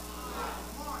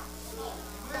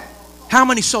 How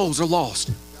many souls are lost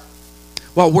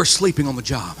while we're sleeping on the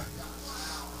job?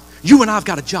 You and I have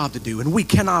got a job to do, and we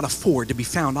cannot afford to be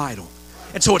found idle.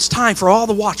 And so it's time for all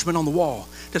the watchmen on the wall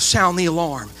to sound the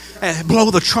alarm, and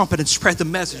blow the trumpet and spread the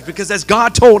message. Because as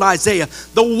God told Isaiah,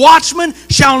 the watchmen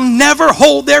shall never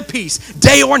hold their peace,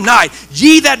 day or night.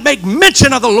 Ye that make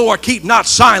mention of the Lord, keep not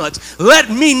silence.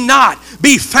 Let me not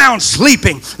be found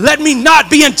sleeping. Let me not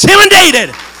be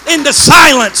intimidated into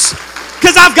silence.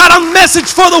 Because I've got a message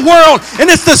for the world, and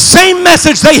it's the same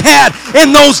message they had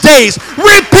in those days.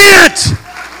 Repent,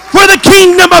 for the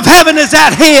kingdom of heaven is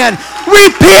at hand.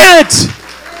 Repent.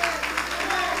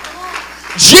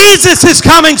 Jesus is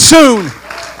coming soon.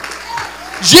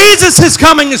 Jesus is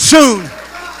coming soon.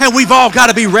 And we've all got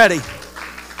to be ready.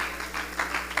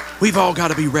 We've all got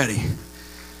to be ready.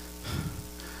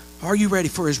 Are you ready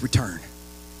for his return?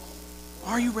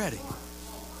 Are you ready?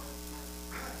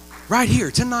 Right here,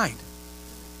 tonight.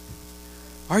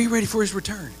 Are you ready for his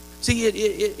return? See,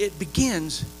 it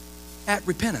begins at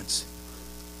repentance.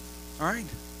 All right?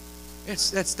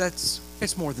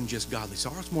 It's more than just godly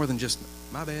sorrow. It's more than just,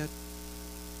 my bad.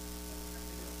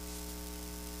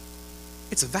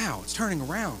 It's a vow. It's turning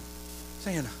around,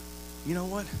 saying, you know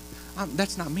what?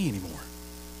 That's not me anymore.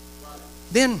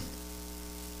 Then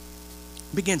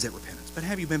begins at repentance. But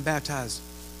have you been baptized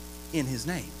in his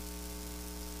name?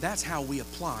 That's how we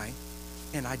apply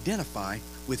and identify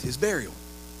with his burial.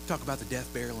 Talk about the death,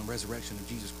 burial, and resurrection of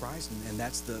Jesus Christ, and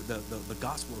that's the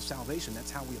gospel of salvation.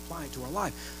 That's how we apply it to our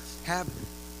life. Have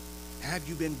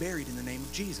you been buried in the name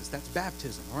of Jesus? That's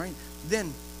baptism, all right?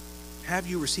 Then, have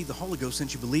you received the Holy Ghost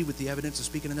since you believe with the evidence of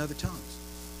speaking in other tongues?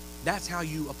 That's how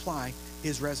you apply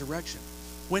his resurrection.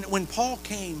 When Paul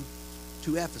came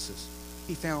to Ephesus,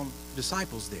 he found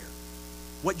disciples there.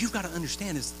 What you've got to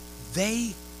understand is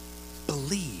they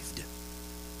believed.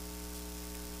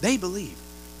 They believed.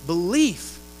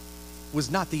 Belief was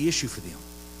not the issue for them.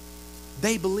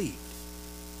 They believed.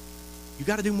 You've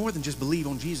got to do more than just believe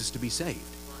on Jesus to be saved.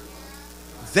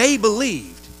 They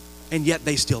believed, and yet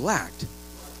they still lacked.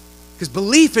 Because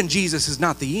belief in Jesus is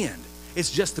not the end.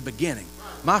 It's just the beginning.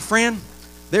 My friend,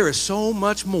 there is so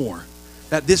much more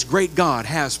that this great God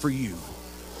has for you.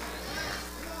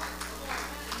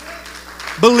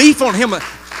 Belief on him.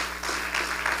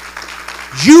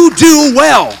 You do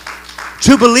well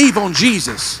to believe on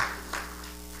Jesus.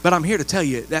 But I'm here to tell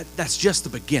you that that's just the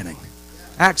beginning.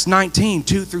 Acts 19,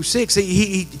 2 through 6,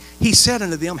 he said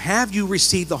unto them, have you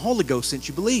received the Holy Ghost since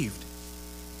you believed?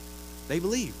 They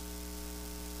believed.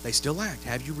 They still lacked.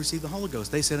 Have you received the Holy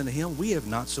Ghost? They said unto him, we have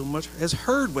not so much as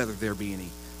heard whether there be any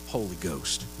Holy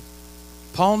Ghost.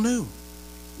 Paul knew.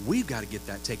 We've got to get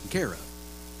that taken care of.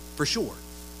 For sure.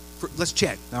 Let's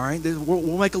check, all right?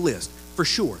 We'll make a list. For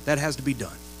sure, that has to be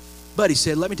done. But he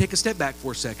said, let me take a step back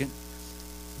for a second.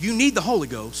 You need the Holy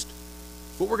Ghost,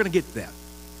 but we're going to get to that.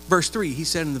 Verse 3, he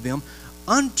said unto them,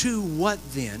 unto what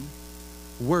then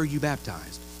were you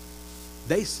baptized?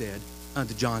 They said,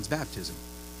 unto John's baptism.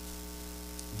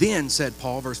 Then said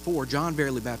Paul, verse 4, John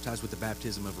verily baptized with the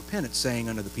baptism of repentance, saying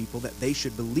unto the people that they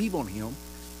should believe on him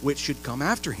which should come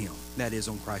after him, that is,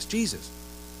 on Christ Jesus.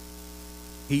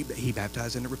 He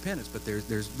baptized into repentance, but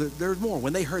there's more.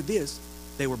 When they heard this,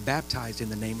 they were baptized in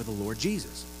the name of the Lord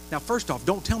Jesus. Now, first off,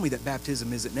 don't tell me that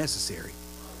baptism isn't necessary.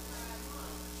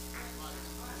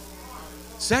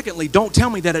 Secondly, don't tell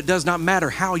me that it does not matter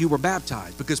how you were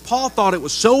baptized, because Paul thought it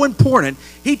was so important,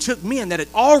 he took men that had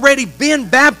already been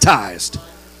baptized,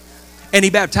 and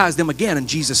he baptized them again in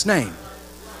Jesus' name.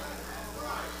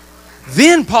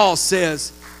 Then Paul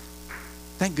says,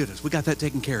 thank goodness, we got that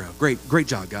taken care of. Great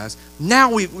job, guys.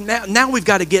 Now we've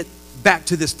got to get back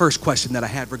to this first question that I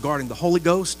had regarding the Holy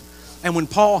Ghost. And when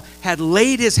Paul had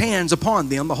laid his hands upon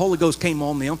them, the Holy Ghost came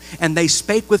on them, and they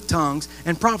spake with tongues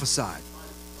and prophesied.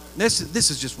 This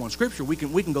is just one scripture. We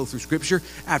can go through scripture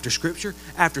after scripture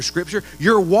after scripture.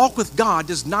 Your walk with God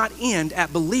does not end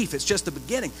at belief. It's just the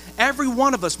beginning. Every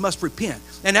one of us must repent,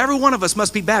 and every one of us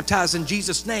must be baptized in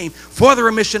Jesus' name for the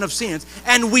remission of sins.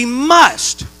 And we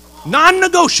must,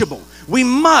 non-negotiable, we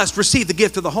must receive the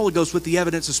gift of the Holy Ghost with the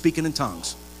evidence of speaking in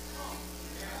tongues.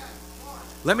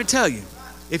 Let me tell you,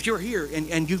 if you're here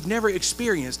and you've never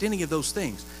experienced any of those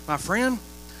things, my friend,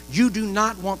 you do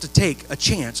not want to take a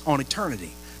chance on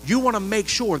eternity. You want to make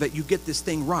sure that you get this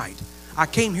thing right. I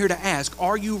came here to ask,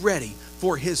 are you ready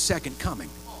for His second coming?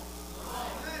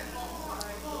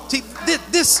 See,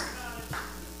 this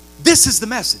is the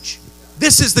message.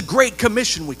 This is the Great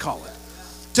Commission, we call it.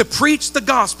 To preach the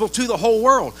gospel to the whole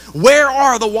world. Where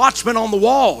are the watchmen on the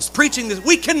walls preaching this?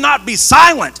 We cannot be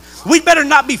silent. We better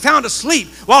not be found asleep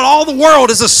while all the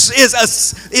world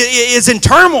is in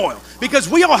turmoil, because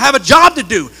we all have a job to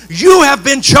do. You have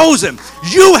been chosen.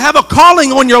 You have a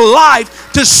calling on your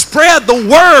life to spread the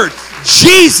word.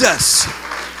 Jesus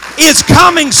is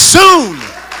coming soon.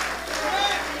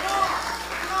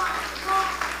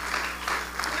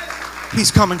 He's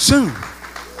coming soon.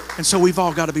 And so we've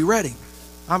all got to be ready.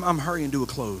 I'm hurrying to a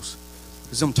close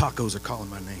because them tacos are calling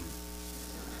my name.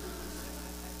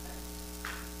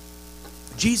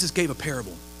 Jesus gave a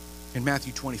parable in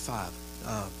Matthew 25,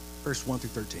 verse 1 through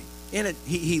 13. In it,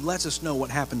 he lets us know what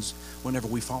happens whenever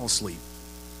we fall asleep.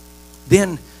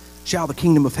 Then shall the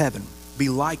kingdom of heaven be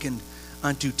likened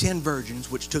unto 10 virgins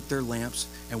which took their lamps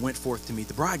and went forth to meet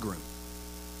the bridegroom.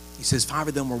 He says 5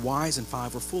 of them were wise and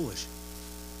 5 were foolish.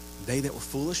 They that were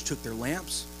foolish took their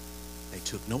lamps. They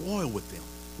took no oil with them.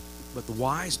 But the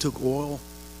wise took oil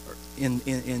in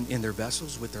their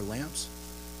vessels with their lamps.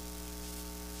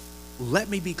 Let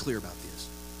me be clear about this.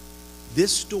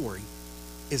 This story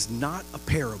is not a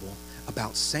parable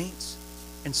about saints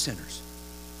and sinners.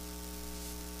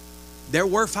 There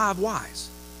were 5 wise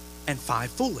and 5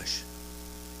 foolish.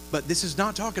 But this is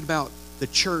not talking about the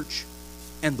church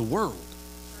and the world,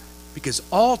 because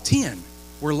all 10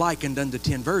 were likened unto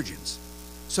 10 virgins.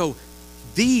 So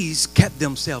these kept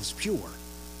themselves pure.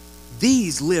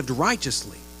 These lived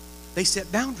righteously. They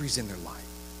set boundaries in their life.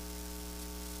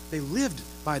 They lived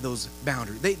by those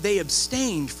boundaries. They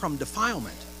abstained from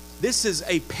defilement. This is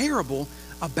a parable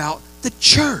about the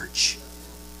church.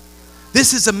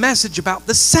 This is a message about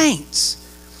the saints,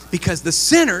 because the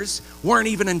sinners weren't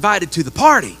even invited to the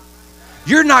party.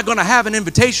 You're not going to have an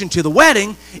invitation to the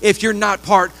wedding if you're not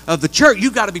part of the church.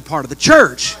 You've got to be part of the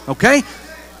church, okay?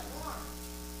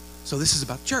 So this is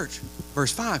about the church.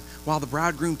 Verse 5, while the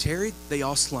bridegroom tarried, they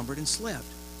all slumbered and slept.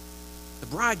 The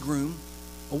bridegroom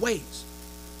awaits.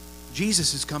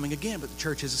 Jesus is coming again, but the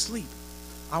church is asleep.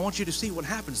 I want you to see what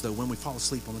happens, though, when we fall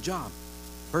asleep on the job.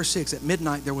 Verse 6, at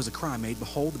midnight there was a cry made,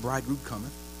 behold, the bridegroom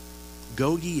cometh.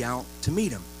 Go ye out to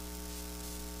meet him.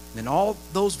 Then all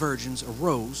those virgins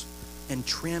arose and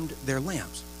trimmed their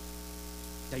lamps.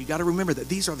 Now you got to remember that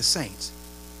these are the saints.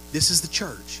 This is the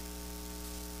church.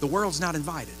 The world's not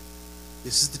invited.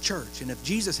 This is the church. And if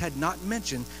Jesus had not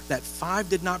mentioned that 5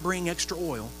 did not bring extra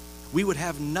oil, we would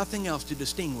have nothing else to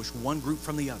distinguish one group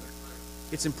from the other.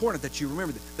 It's important that you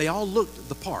remember that they all looked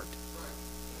the part.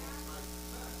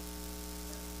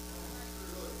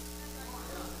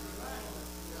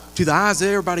 To the eyes of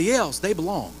everybody else, they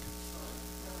belonged.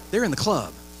 They're in the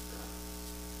club.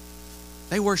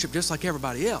 They worship just like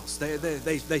everybody else.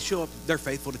 They show up. They're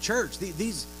faithful to church.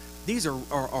 These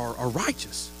are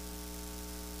righteous.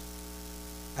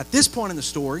 At this point in the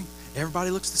story, everybody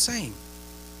looks the same.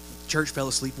 The church fell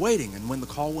asleep waiting, and when the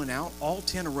call went out, all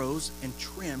 10 arose and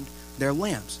trimmed their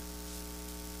lamps.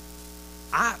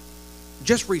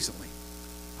 Just recently,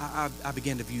 I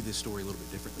began to view this story a little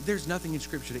bit differently. There's nothing in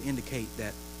Scripture to indicate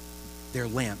that their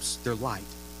lamps, their light,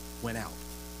 went out.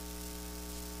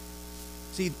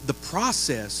 See, the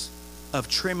process of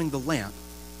trimming the lamp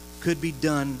could be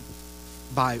done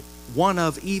by one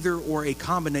of either or a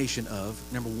combination of,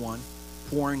 number 1,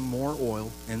 pouring more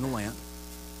oil in the lamp.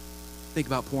 Think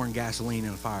about pouring gasoline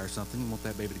in a fire or something. You want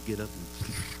that baby to get up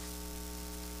and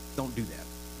don't do that.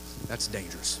 That's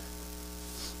dangerous.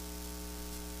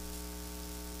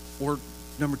 Or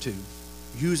number 2,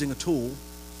 using a tool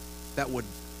that would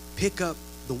pick up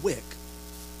the wick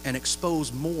and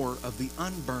expose more of the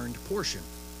unburned portion,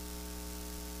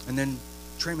 and then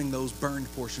trimming those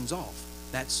burned portions off.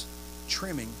 That's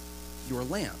trimming your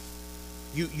lamp.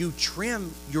 You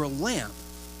trim your lamp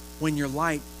when your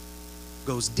light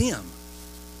goes dim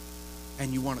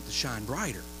and you want it to shine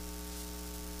brighter.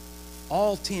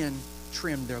 All 10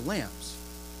 trimmed their lamps.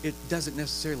 It doesn't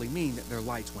necessarily mean that their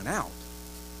lights went out.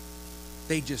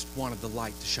 They just wanted the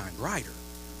light to shine brighter.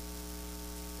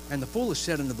 And the foolish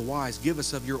said unto the wise, give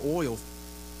us of your oil,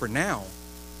 for now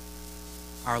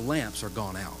our lamps are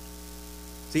gone out.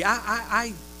 See,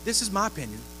 this is my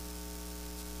opinion.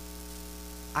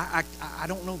 I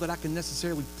don't know that I can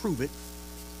necessarily prove it,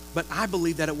 but I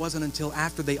believe that it wasn't until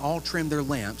after they all trimmed their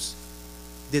lamps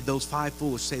did those 5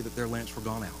 foolish say that their lamps were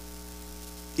gone out.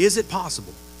 Is it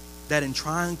possible that in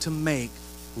trying to make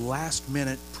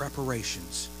last-minute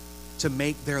preparations to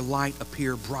make their light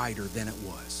appear brighter than it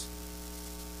was,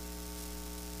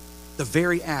 the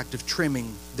very act of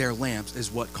trimming their lamps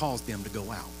is what caused them to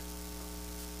go out?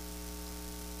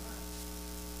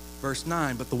 Verse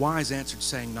 9, but the wise answered,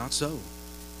 saying, not so,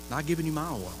 not giving you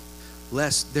my oil,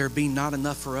 lest there be not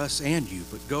enough for us and you,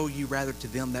 but go you rather to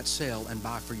them that sell and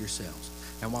buy for yourselves.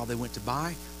 And while they went to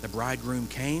buy, the bridegroom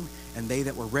came, and they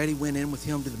that were ready went in with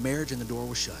him to the marriage, and the door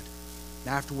was shut.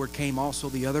 And afterward came also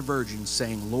the other virgins,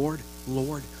 saying, Lord,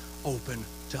 Lord, open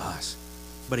to us.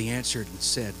 But he answered and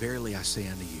said, verily I say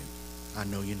unto you, I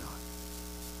know you not.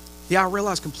 Yeah, I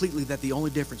realize completely that the only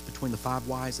difference between the 5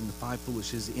 wise and the 5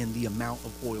 foolish is in the amount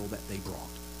of oil that they brought.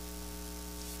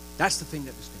 That's the thing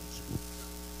that distinguishes them.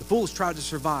 The foolish tried to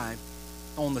survive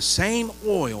on the same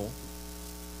oil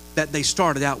that they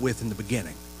started out with in the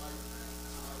beginning.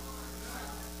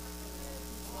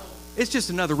 It's just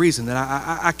another reason that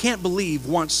I can't believe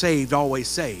once saved, always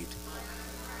saved.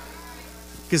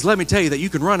 Because let me tell you that you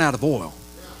can run out of oil.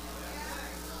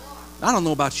 I don't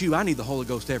know about you, I need the Holy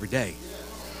Ghost every day.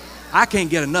 I can't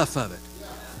get enough of it.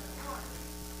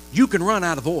 You can run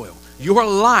out of oil. Your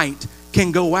light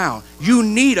can go out. You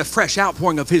need a fresh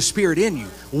outpouring of His Spirit in you.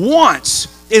 Once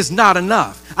is not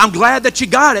enough. I'm glad that you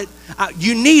got it.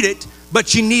 You need it,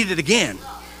 but you need it again.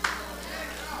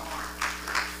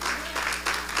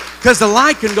 Because the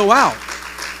light can go out.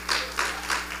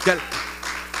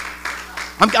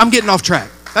 I'm getting off track.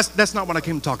 That's not what I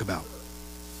came to talk about.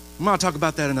 I'm going to talk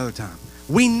about that another time.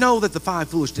 We know that the 5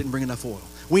 foolish didn't bring enough oil.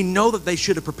 We know that they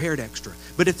should have prepared extra.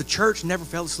 But if the church never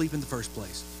fell asleep in the first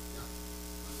place,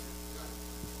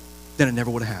 then it never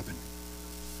would have happened.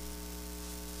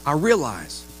 I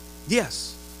realize,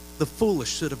 yes, the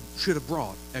foolish should have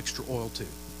brought extra oil too.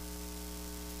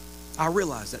 I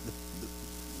realize that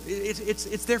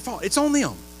it's their fault. It's on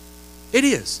them. It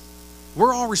is.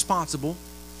 We're all responsible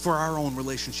for our own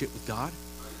relationship with God.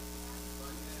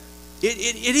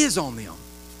 It is on them.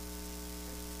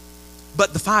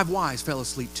 But the 5 wise fell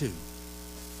asleep too.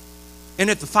 And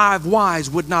if the 5 wise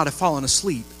would not have fallen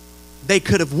asleep, they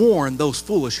could have warned those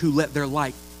foolish who let their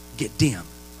light get dim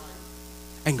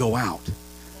and go out.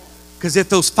 Because if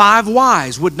those 5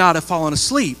 wise would not have fallen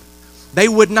asleep, they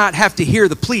would not have to hear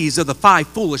the pleas of the 5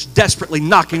 foolish desperately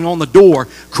knocking on the door,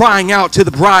 crying out to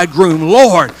the bridegroom,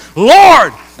 Lord,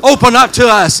 Lord, open up to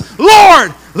us.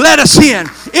 Lord, let us in.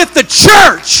 If the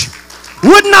church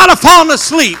would not have fallen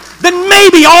asleep, then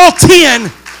maybe all 10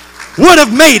 would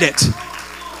have made it.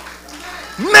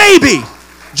 Maybe,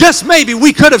 just maybe,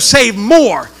 we could have saved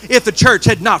more if the church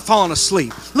had not fallen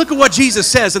asleep. Look at what Jesus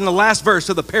says in the last verse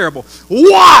of the parable.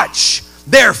 Watch,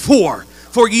 therefore,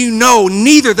 for you know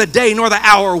neither the day nor the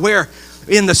hour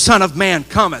wherein the Son of Man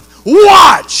cometh.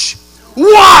 Watch,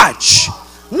 watch,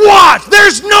 watch.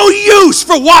 There's no use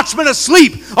for watchmen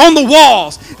asleep on the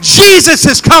walls. Jesus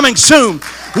is coming soon.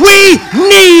 We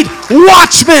need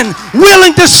watchmen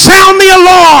willing to sound the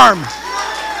alarm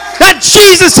that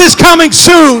Jesus is coming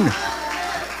soon.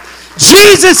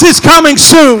 Jesus is coming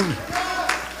soon.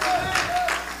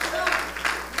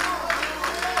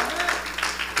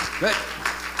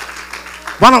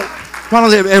 Why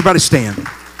don't everybody stand?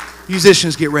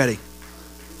 Musicians, get ready.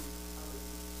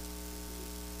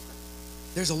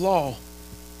 There's a law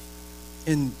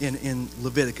in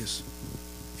Leviticus.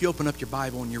 If you open up your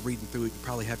Bible and you're reading through it, you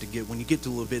probably have to when you get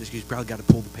to Leviticus, you probably got to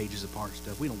pull the pages apart and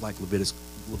stuff. We don't like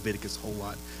Leviticus a whole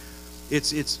lot.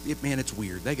 It's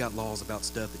weird. They got laws about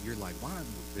stuff that you're like, why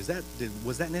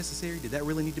was that necessary? Did that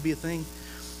really need to be a thing?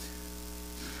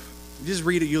 Just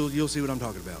read it, you'll see what I'm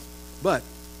talking about. But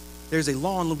there's a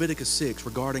law in Leviticus 6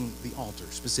 regarding the altar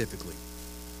specifically.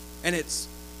 And it's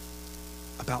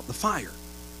about the fire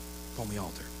upon the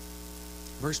altar.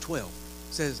 Verse 12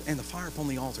 says, and the fire upon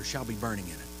the altar shall be burning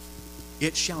in it.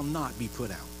 It shall not be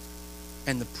put out.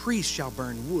 And the priest shall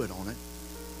burn wood on it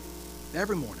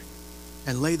every morning,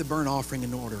 and lay the burnt offering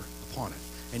in order upon it.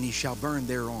 And he shall burn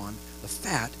thereon the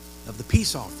fat of the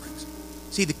peace offerings.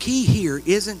 See, the key here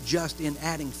isn't just in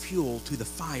adding fuel to the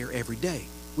fire every day,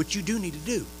 which you do need to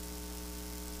do.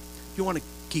 You want to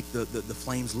keep the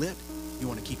flames lit. You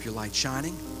want to keep your light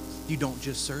shining. You don't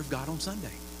just serve God on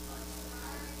Sunday.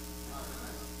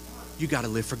 You got to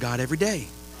live for God every day.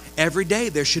 Every day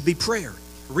there should be prayer.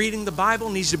 Reading the Bible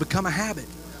needs to become a habit.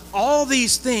 all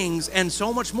these things and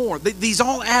so much more. These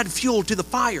all add fuel to the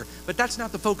fire, but that's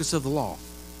not the focus of the law.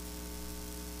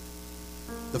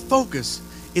 The focus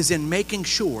is in making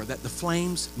sure that the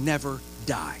flames never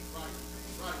die.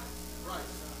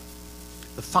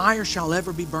 The fire shall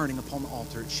ever be burning upon the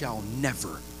altar. It shall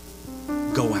never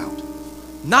go out.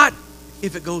 Not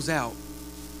if it goes out,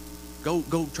 go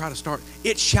try to start.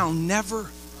 It shall never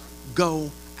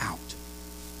go out.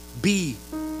 Be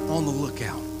on the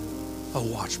lookout, O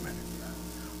watchman.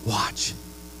 Watch.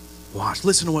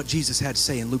 Listen to what Jesus had to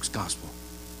say in Luke's gospel.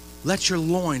 Let your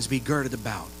loins be girded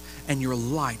about, and your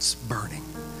lights burning.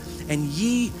 And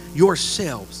ye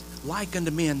yourselves like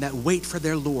unto men that wait for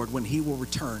their Lord when he will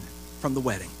return from the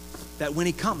wedding, that when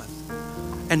he cometh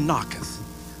and knocketh,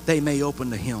 they may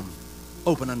open unto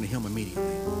him immediately.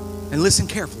 And listen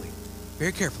carefully,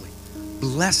 very carefully.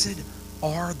 Blessed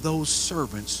are those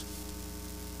servants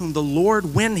whom the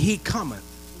Lord, when he cometh,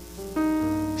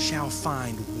 shall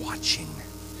find watching.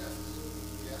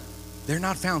 They're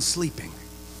not found sleeping.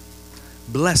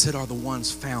 Blessed are the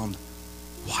ones found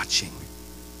watching.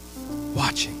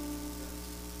 Watching.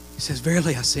 He says,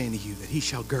 verily I say unto you, that he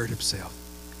shall gird himself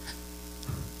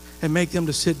and make them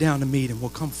to sit down to meat, and will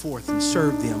come forth and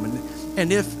serve them.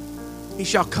 And if he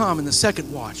shall come in the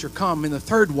second watch, or come in the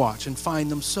third watch, and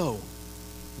find them so,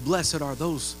 blessed are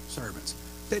those servants.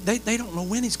 They don't know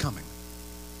when he's coming.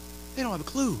 They don't have a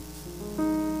clue.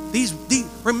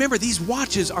 Remember, these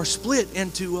watches are split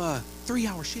into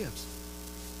 3-hour shifts.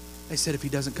 They said if he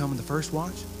doesn't come in the first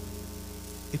watch,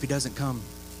 if he doesn't come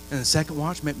in the second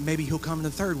watch, maybe he'll come in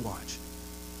the third watch.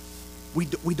 We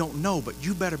don't know, but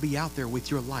you better be out there with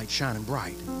your light shining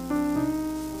bright.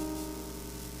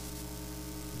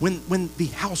 When the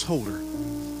householder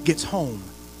gets home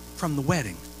from the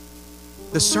wedding,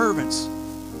 the servants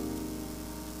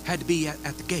had to be at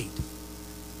the gate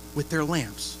with their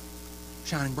lamps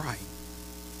shining bright.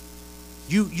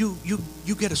 You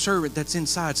get a servant that's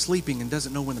inside sleeping and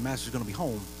doesn't know when the master's going to be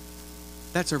home.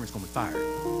 That servant's going to be fired.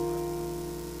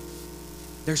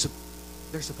 They're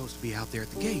supposed to be out there at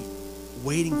the gate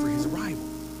waiting for his arrival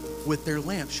with their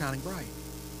lamps shining bright.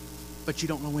 But you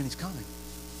don't know when he's coming.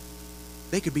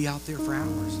 They could be out there for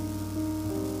hours.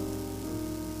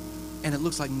 And it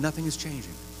looks like nothing is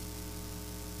changing.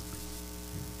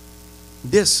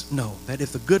 Know that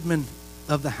if the goodman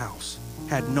of the house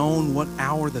had known what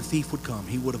hour the thief would come,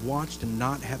 he would have watched and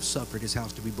not have suffered his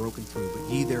house to be broken through. But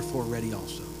ye therefore ready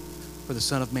also, for the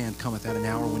Son of Man cometh at an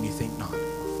hour when you think not.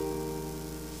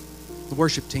 The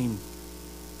worship team,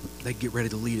 they get ready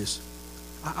to lead us.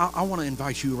 I want to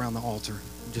invite you around the altar.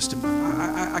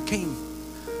 I came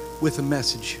with a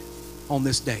message on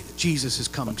this day that Jesus is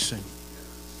coming soon,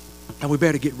 and we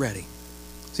better get ready.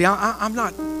 See, I'm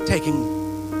not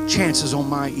taking chances on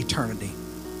my eternity.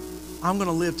 I'm going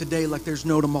to live today like there's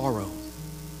no tomorrow,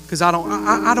 because I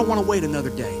don't want to wait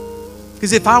another day.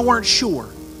 Because if I weren't sure,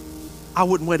 I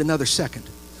wouldn't wait another second.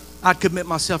 I'd commit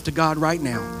myself to God right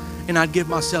now, and I'd give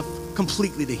myself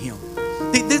completely to him.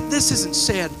 This isn't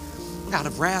said out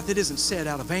of wrath. It isn't said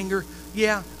out of anger.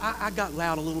 Yeah, I got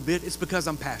loud a little bit. It's because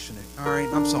I'm passionate. All right,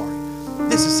 I'm sorry.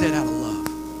 This is said out of love.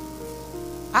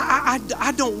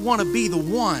 I don't want to be the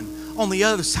one on the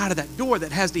other side of that door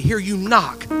that has to hear you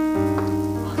knock.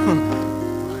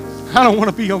 I don't want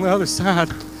to be on the other side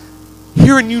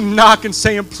hearing you knock and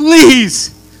saying,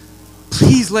 please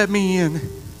let me in.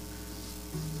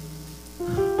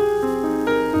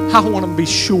 I want to be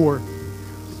sure.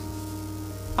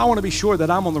 I want to be sure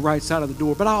that I'm on the right side of the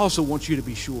door, but I also want you to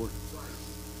be sure.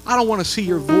 I don't want to see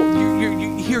your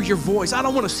voice, hear your voice. I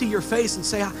don't want to see your face and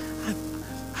say,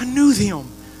 I knew them.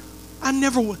 I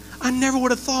never would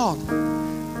have thought.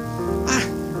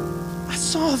 I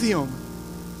saw them.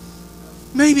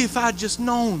 Maybe if I'd just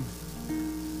known.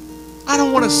 I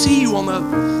don't want to see you on the...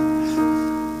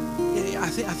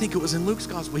 I think it was in Luke's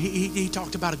gospel. He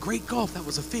talked about a great gulf that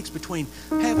was affixed between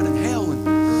heaven and hell. And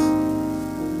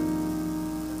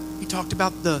he talked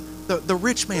about the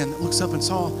rich man that looks up and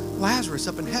saw Lazarus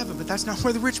up in heaven, but that's not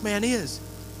where the rich man is.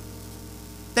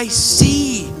 They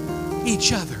see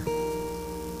each other.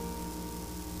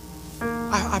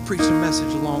 I preached a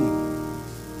message a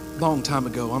long time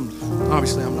ago. I'm not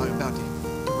about to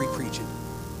re-preach it.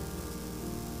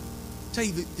 I'll tell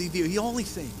you, the only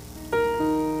thing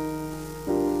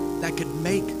that could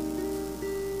make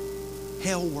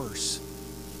hell worse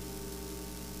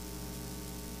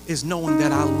is knowing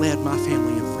that I led my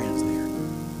family and friends there,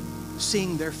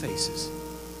 seeing their faces.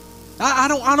 I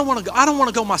don't want to go. I don't want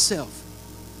to go myself.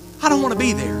 I don't want to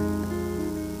be there.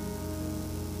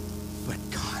 But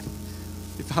God,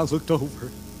 if I looked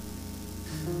over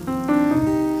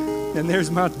and there's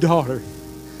my daughter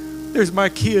There's my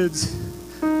kids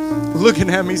looking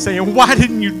at me saying, why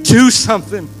didn't you do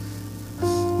something?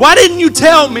 Why didn't you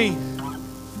tell me?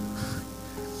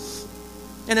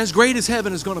 And as great as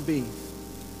heaven is going to be,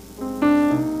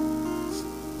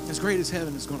 as great as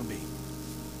heaven is going to be,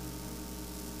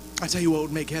 I tell you what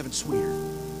would make heaven sweeter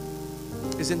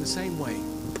is in the same way,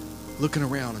 looking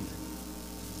around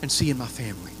and seeing my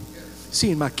family,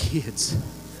 seeing my kids,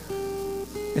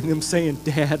 and them saying,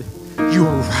 Dad, you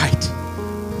were right.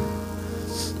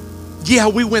 Yeah,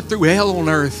 we went through hell on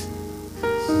earth,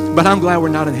 but I'm glad we're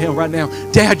not in hell right now.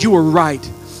 Dad, you were right.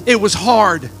 It was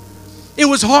hard. It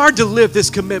was hard to live this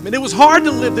commitment. It was hard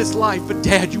to live this life, but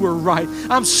Dad, you were right.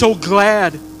 I'm so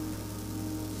glad.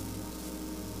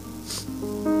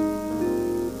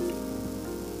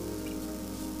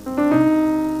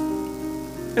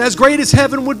 And as great as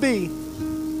heaven would be,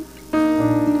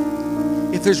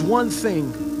 if there's one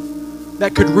thing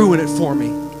that could ruin it for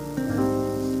me,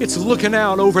 it's looking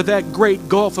out over that great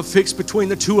gulf of fix between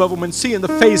the two of them and seeing the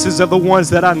faces of the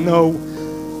ones that I know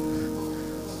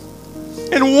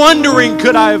and wondering,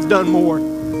 could I have done more?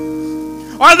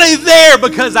 Are they there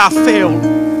because I failed?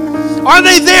 Are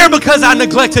they there because I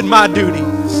neglected my duty?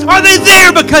 Are they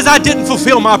there because I didn't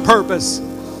fulfill my purpose?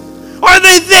 Are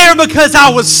they there because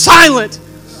I was silent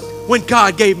when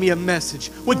God gave me a message,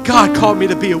 when God called me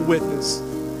to be a witness?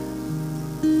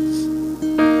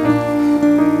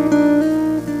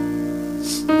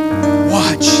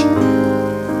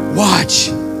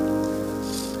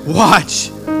 Watch.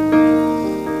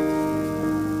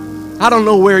 I don't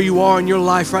know where you are in your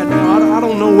life right now. I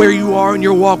don't know where you are in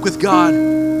your walk with God.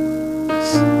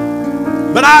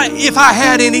 But if I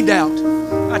had any doubt,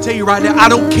 I tell you right now, I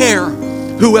don't care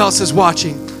who else is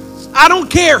watching. I don't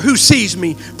care who sees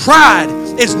me. Pride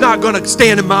is not going to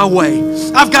stand in my way.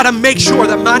 I've got to make sure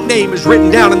that my name is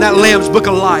written down in that Lamb's Book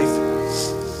of Life.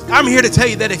 I'm here to tell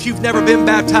you that if you've never been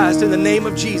baptized in the name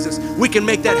of Jesus, we can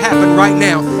make that happen right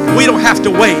now. We don't have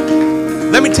to wait.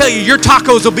 Let me tell you, your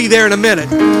tacos will be there in a minute.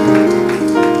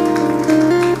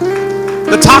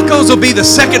 The tacos will be the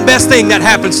second best thing that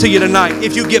happens to you tonight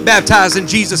if you get baptized in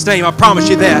Jesus' name. I promise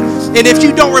you that. And if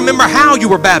you don't remember how you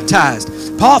were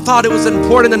baptized, Paul thought it was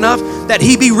important enough that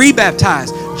he be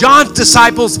rebaptized. John's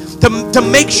disciples to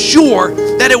make sure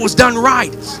that it was done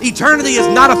right. Eternity is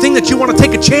not a thing that you want to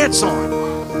take a chance on.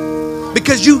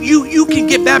 Because you can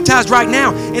get baptized right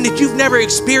now. And if you've never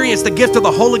experienced the gift of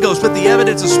the Holy Ghost with the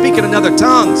evidence of speaking in other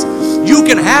tongues, you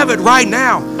can have it right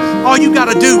now. All you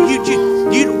got to do,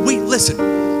 listen.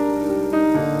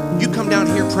 You come down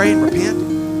here, pray and repent.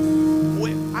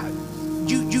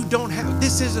 You don't have.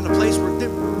 This isn't a place where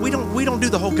we don't do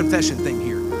the whole confession thing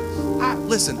here.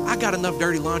 Listen, I got enough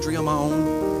dirty laundry on my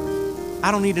own.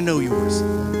 I don't need to know yours.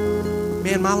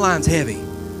 Man, my line's heavy.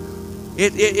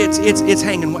 It's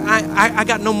hanging. I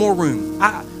got no more room.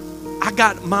 I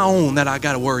got my own that I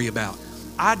got to worry about.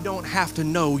 I don't have to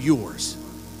know yours.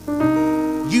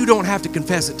 You don't have to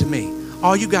confess it to me.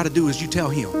 All you got to do is you tell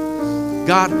him,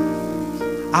 God,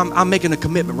 I'm making a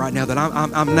commitment right now that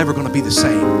I'm never going to be the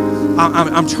same.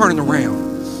 I'm turning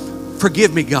around.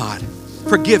 Forgive me, God.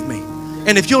 Forgive me.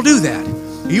 And if you'll do that,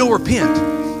 you'll repent.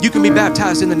 You can be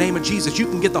baptized in the name of Jesus. You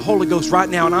can get the Holy Ghost right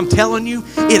now. And I'm telling you,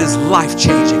 it is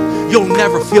life-changing. You'll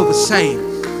never feel the same.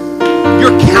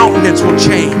 Your countenance will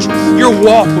change. Your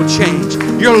walk will change.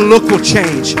 Your look will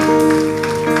change.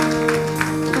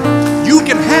 You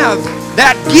can have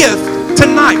that gift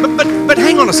tonight. But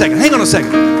hang on a second.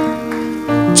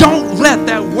 Don't let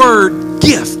that word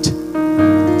gift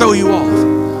throw you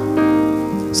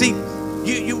off. See,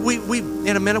 we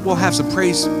in a minute we'll have some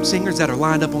praise singers that are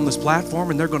lined up on this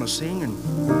platform, and they're going to sing,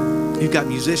 and you've got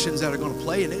musicians that are going to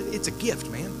play, and it's a gift,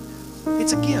 man.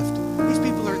 It's a gift.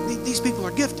 These people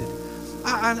are gifted.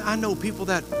 I know people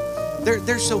that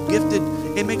they're so gifted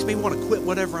it makes me want to quit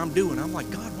whatever I'm doing. I'm like,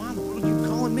 God, why in the world are you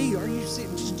calling me? Are you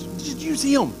just use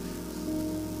him?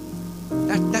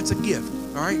 That's a gift,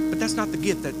 all right? But that's not the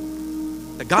gift that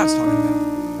God's talking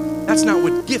about. That's not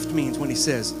what gift means when he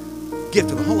says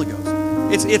gift of the Holy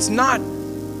Ghost. It's not.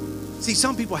 See,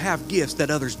 some people have gifts that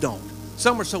others don't.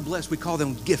 Some are so blessed we call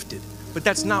them gifted. But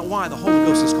that's not why the Holy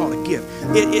Ghost is called a gift.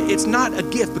 It's not a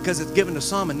gift because it's given to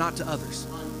some and not to others.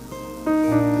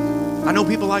 I know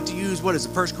people like to use, 1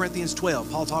 Corinthians 12.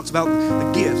 Paul talks about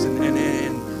the gifts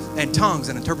and tongues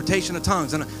and interpretation of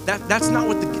tongues. And that's not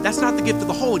the gift of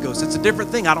the Holy Ghost. It's a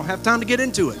different thing. I don't have time to get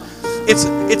into it.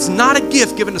 It's not a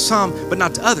gift given to some but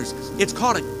not to others. It's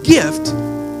called a gift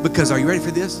because, are you ready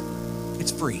for this?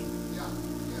 It's free.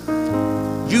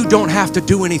 You don't have to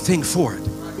do anything for it.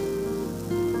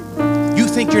 You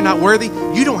think you're not worthy?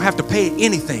 You don't have to pay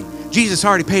anything. Jesus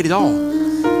already paid it all.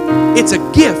 It's a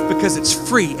gift because it's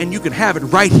free and you can have it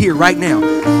right here, right now.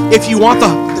 If you want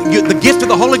the gift of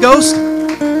the Holy Ghost,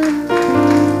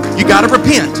 you got to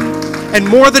repent. And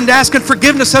more than asking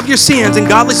forgiveness of your sins and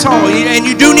godly sorrow, and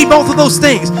you do need both of those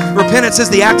things. Repentance is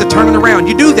the act of turning around.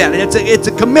 You do that, and it's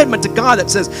a commitment to God that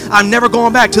says, I'm never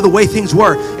going back to the way things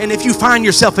were. And if you find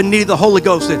yourself in need of the Holy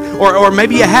Ghost, or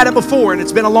maybe you had it before and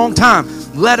it's been a long time,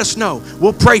 let us know.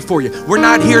 We'll pray for you. We're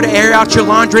not here to air out your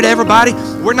laundry to everybody.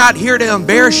 We're not here to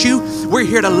embarrass you. We're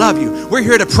here to love you. We're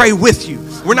here to pray with you.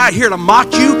 We're not here to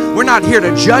mock you. We're not here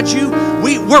to judge you.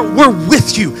 We're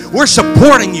with you. We're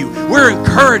supporting you. We're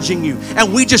encouraging you.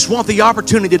 And we just want the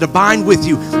opportunity to bind with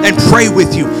you and pray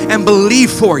with you and believe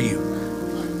for you.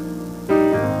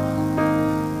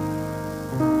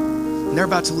 And they're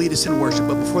about to lead us in worship.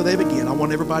 But before they begin, I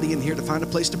want everybody in here to find a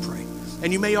place to pray.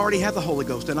 And you may already have the Holy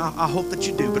Ghost, and I hope that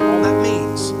you do. But all that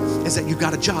means is that you've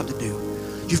got a job to do.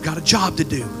 You've got a job to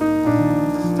do.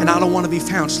 And I don't want to be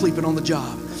found sleeping on the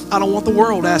job. I don't want the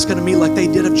world asking of me like they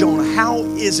did of Jonah, how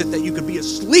is it that you could be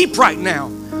asleep right now?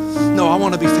 No, I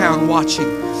want to be found watching,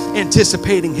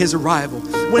 anticipating his arrival.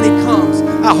 When he comes,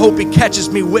 I hope he catches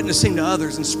me witnessing to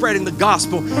others and spreading the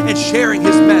gospel and sharing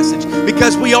his message,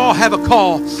 because we all have a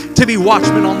call to be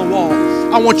watchmen on the wall.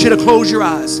 I want you to close your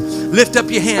eyes. Lift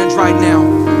up your hands right now.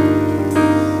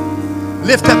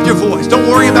 Lift up your voice. Don't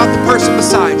worry about the person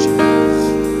beside you.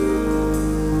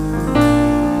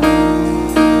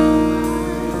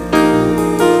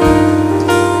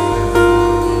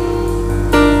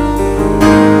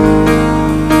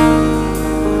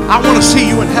 I want to see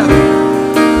you in heaven.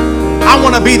 I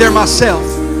want to be there myself.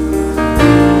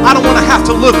 I don't want to have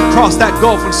to look across that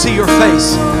gulf and see your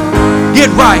face. Get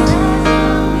right.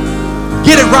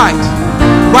 Get it right.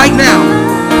 Right now.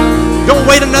 Don't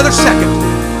wait another second.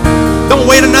 Don't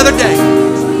wait another day.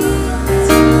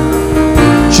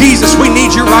 Jesus, we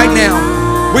need you right now.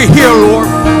 We're here,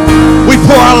 Lord. We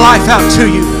pour our life out to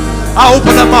you. I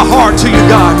open up my heart to you,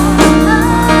 God.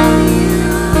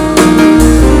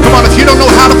 If you don't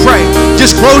know how to pray,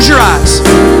 just close your eyes.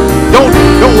 Don't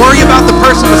worry about the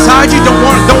person beside you. Don't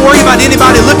worry about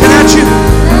anybody looking at you.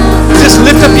 Just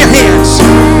lift up your hands.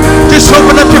 Just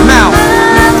open up your mouth.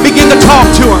 Begin to talk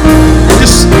to him.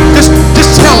 Just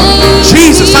tell him,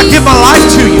 Jesus, I give my life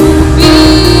to you.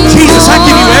 Jesus, I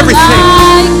give you everything.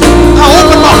 I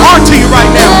open my heart to you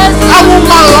right now. I want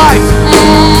my life.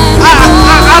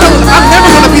 I'm never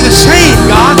going to be the same,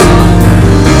 God.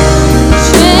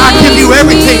 I give you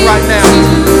everything right now.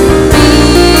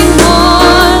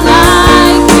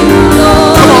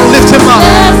 Come on, lift him up.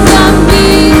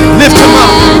 Lift him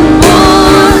up.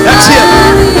 That's it.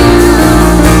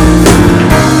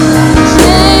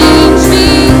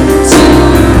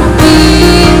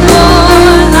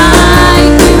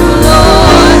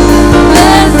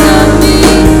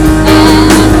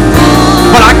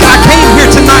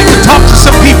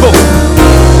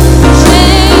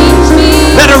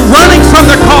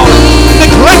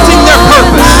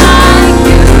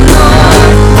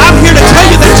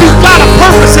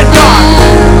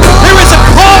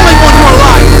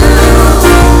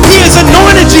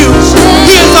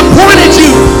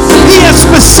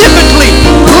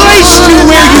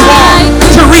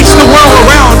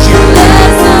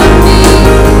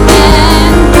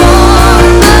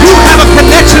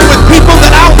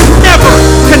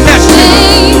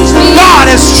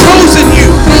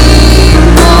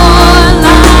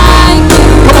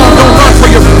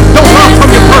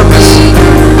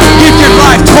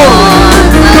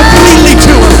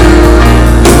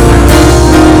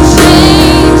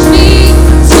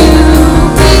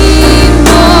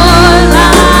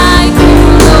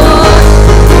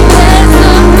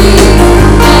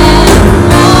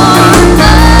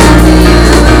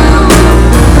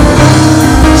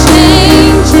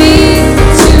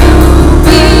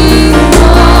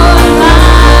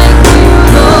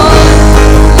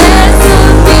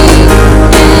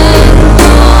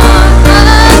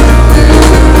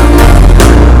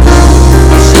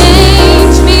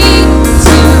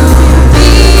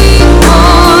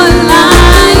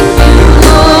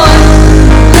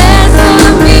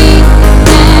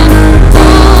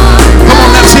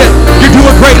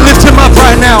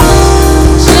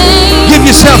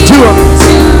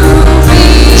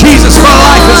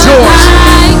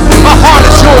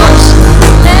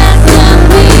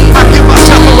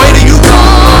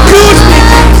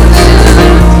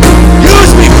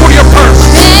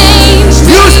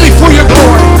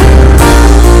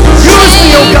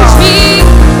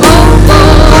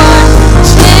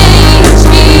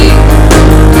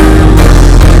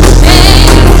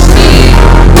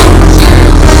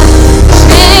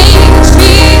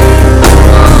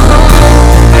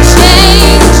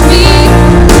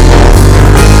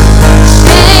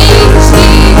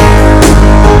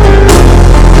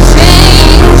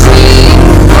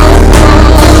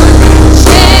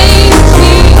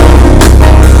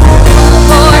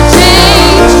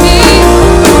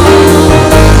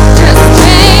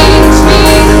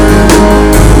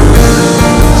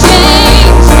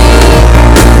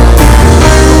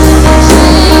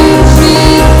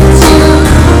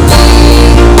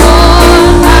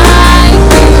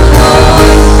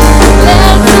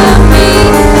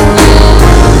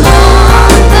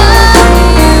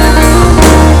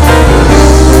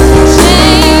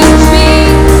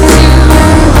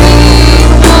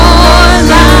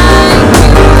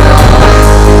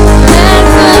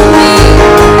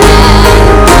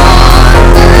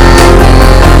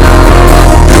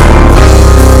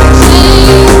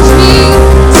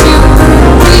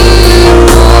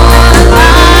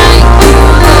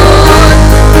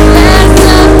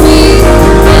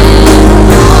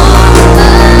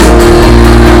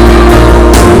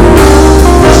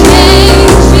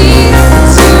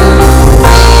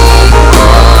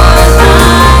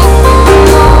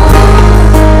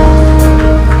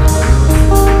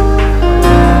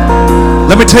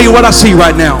 tell you what I see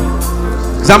right now,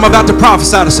 because I'm about to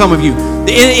prophesy to some of you.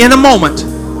 In a moment,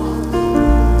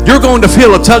 you're going to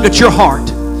feel a tug at your heart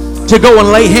to go and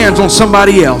lay hands on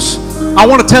somebody else. I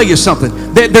want to tell you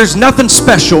something. There's nothing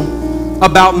special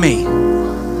about me.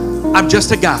 I'm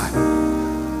just a guy.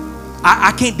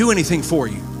 I can't do anything for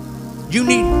you.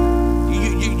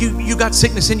 You got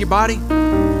sickness in your body.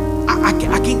 I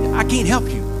can't help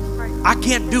you. I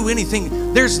can't do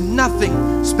anything. There's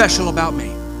nothing special about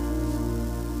me.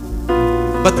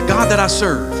 But the God that I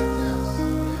serve,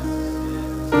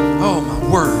 oh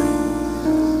my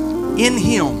word, in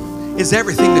Him is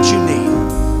everything that you need.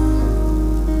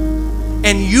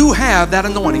 And you have that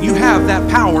anointing. You have that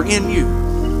power in you.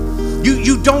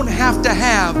 You don't have to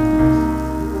have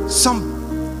some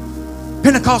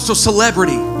Pentecostal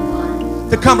celebrity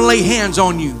to come lay hands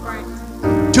on you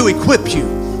to equip you.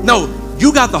 No,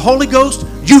 you got the Holy Ghost.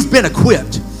 You've been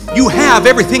equipped. You have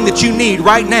everything that you need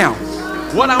right now.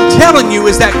 What I'm telling you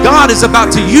is that God is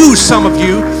about to use some of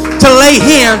you to lay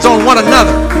hands on one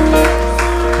another.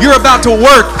 You're about to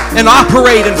work and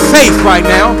operate in faith right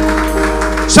now.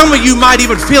 Some of you might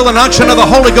even feel an unction of the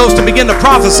Holy Ghost to begin to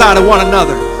prophesy to one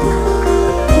another.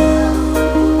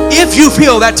 If you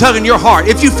feel that tug in your heart,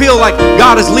 if you feel like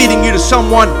God is leading you to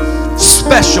someone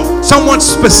special, someone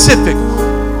specific,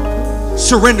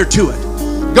 surrender to it.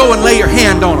 Go and lay your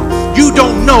hand on them. You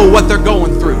don't know what they're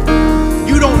going through.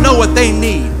 You don't know what they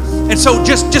need. And so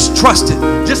just trust it.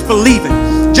 Just believe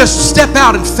it. Just step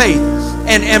out in faith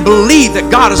and believe that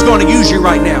God is going to use you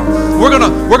right now. We're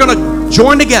gonna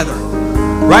join together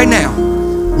right now.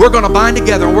 We're going to bind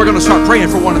together and we're going to start praying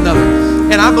for one another.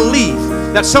 And I believe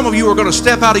that some of you are going to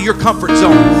step out of your comfort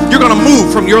zone. You're going to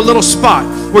move from your little spot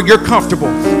where you're comfortable.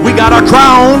 We got our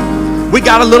crown. We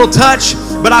got a little touch.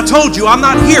 But I told you, I'm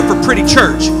not here for pretty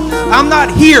church. I'm not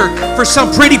here for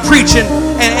some pretty preaching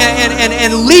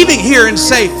and leaving here and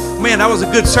say, man, that was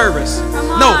a good service.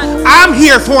 No, I'm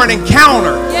here for an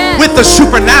encounter with the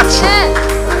supernatural.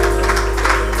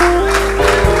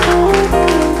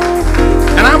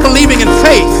 And I'm believing in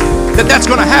faith that that's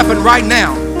going to happen right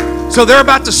now. So they're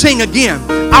about to sing again.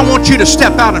 I want you to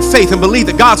step out in faith and believe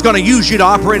that God's going to use you to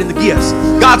operate in the gifts.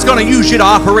 God's going to use you to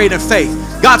operate in faith.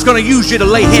 God's going to use you to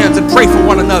lay hands and pray for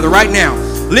one another right now.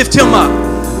 Lift him up.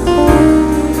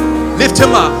 Lift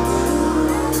him up.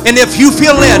 And if you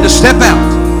feel led to step out,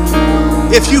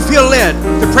 if you feel led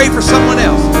to pray for someone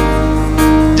else,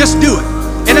 just do it.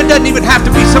 And it doesn't even have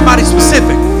to be somebody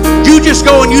specific. You just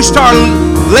go and you start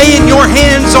laying your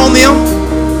hands on them,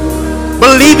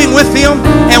 believing with them,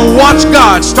 and watch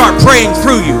God start praying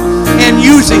through you and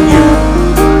using you.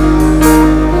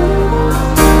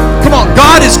 Come on,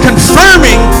 God is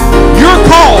confirming your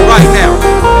call right now.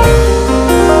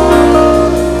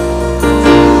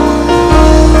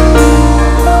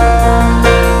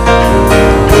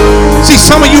 See,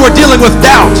 some of you are dealing with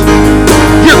doubt.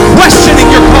 You're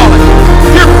questioning your calling.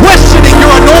 You're questioning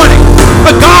your anointing.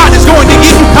 But God is going to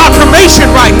give you confirmation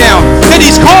right now that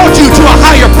He's called you to a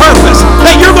higher purpose,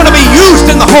 that you're going to be used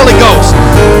in the Holy Ghost.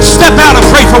 Step out and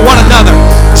pray for one another.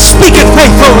 Speak in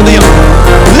faith over them.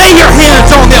 Lay your hands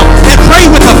on them and pray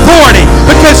with authority,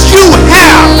 because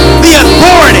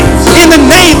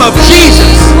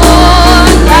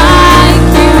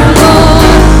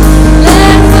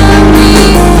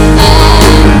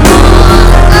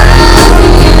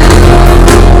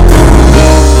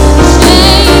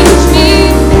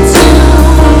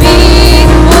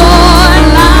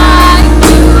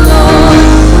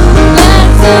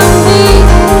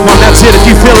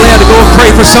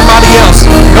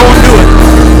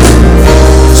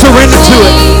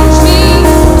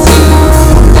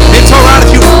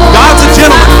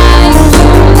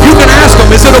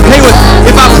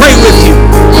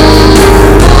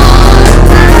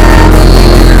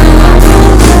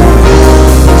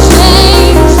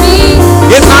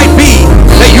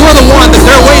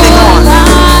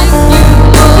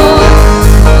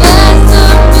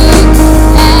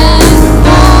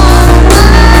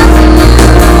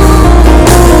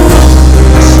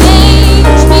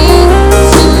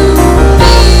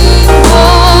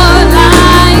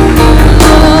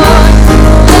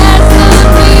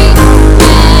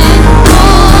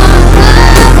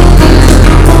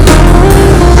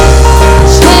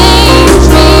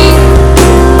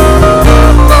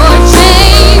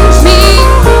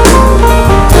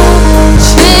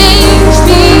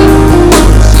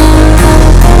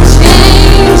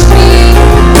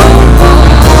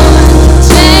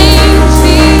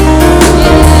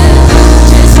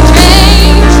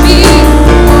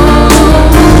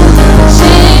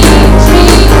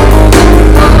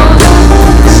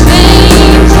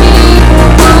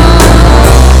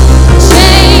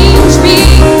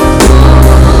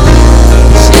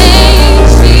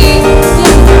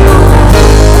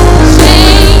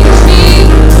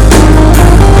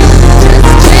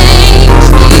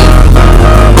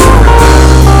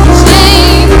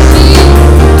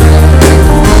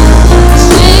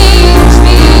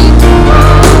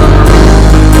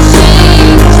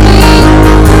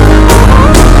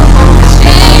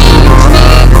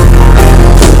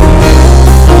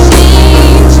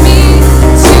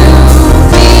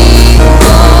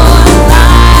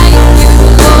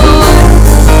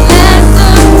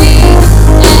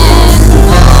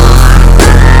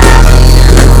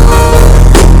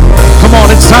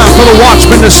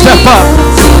to step up.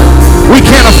 We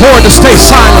can't afford to stay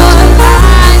silent.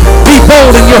 Be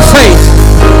bold in your faith.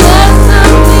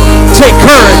 Take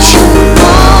courage.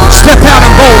 Step out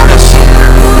in boldness.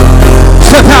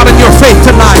 Step out in your faith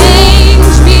tonight.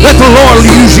 Let the Lord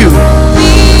use you.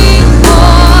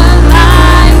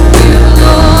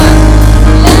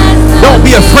 Don't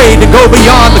be afraid to go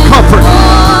beyond the comfort.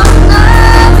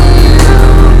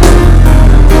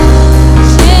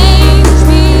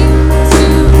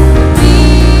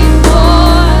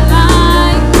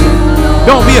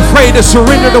 Don't be afraid to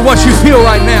surrender to what you feel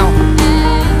right now.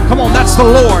 Come on, that's the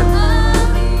Lord.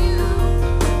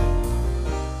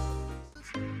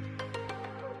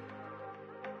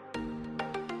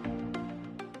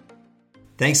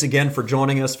 Thanks again for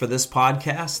joining us for this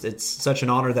podcast. It's such an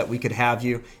honor that we could have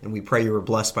you, and we pray you were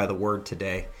blessed by the word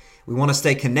today. We want to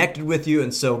stay connected with you,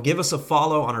 and so give us a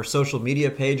follow on our social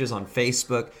media pages on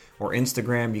Facebook or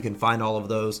Instagram. You can find all of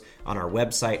those on our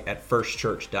website at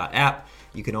firstchurch.app.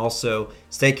 You can also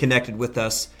stay connected with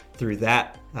us through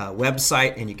that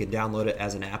website, and you can download it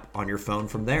as an app on your phone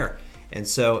from there. And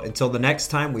so until the next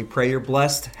time, we pray you're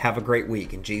blessed. Have a great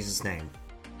week in Jesus' name.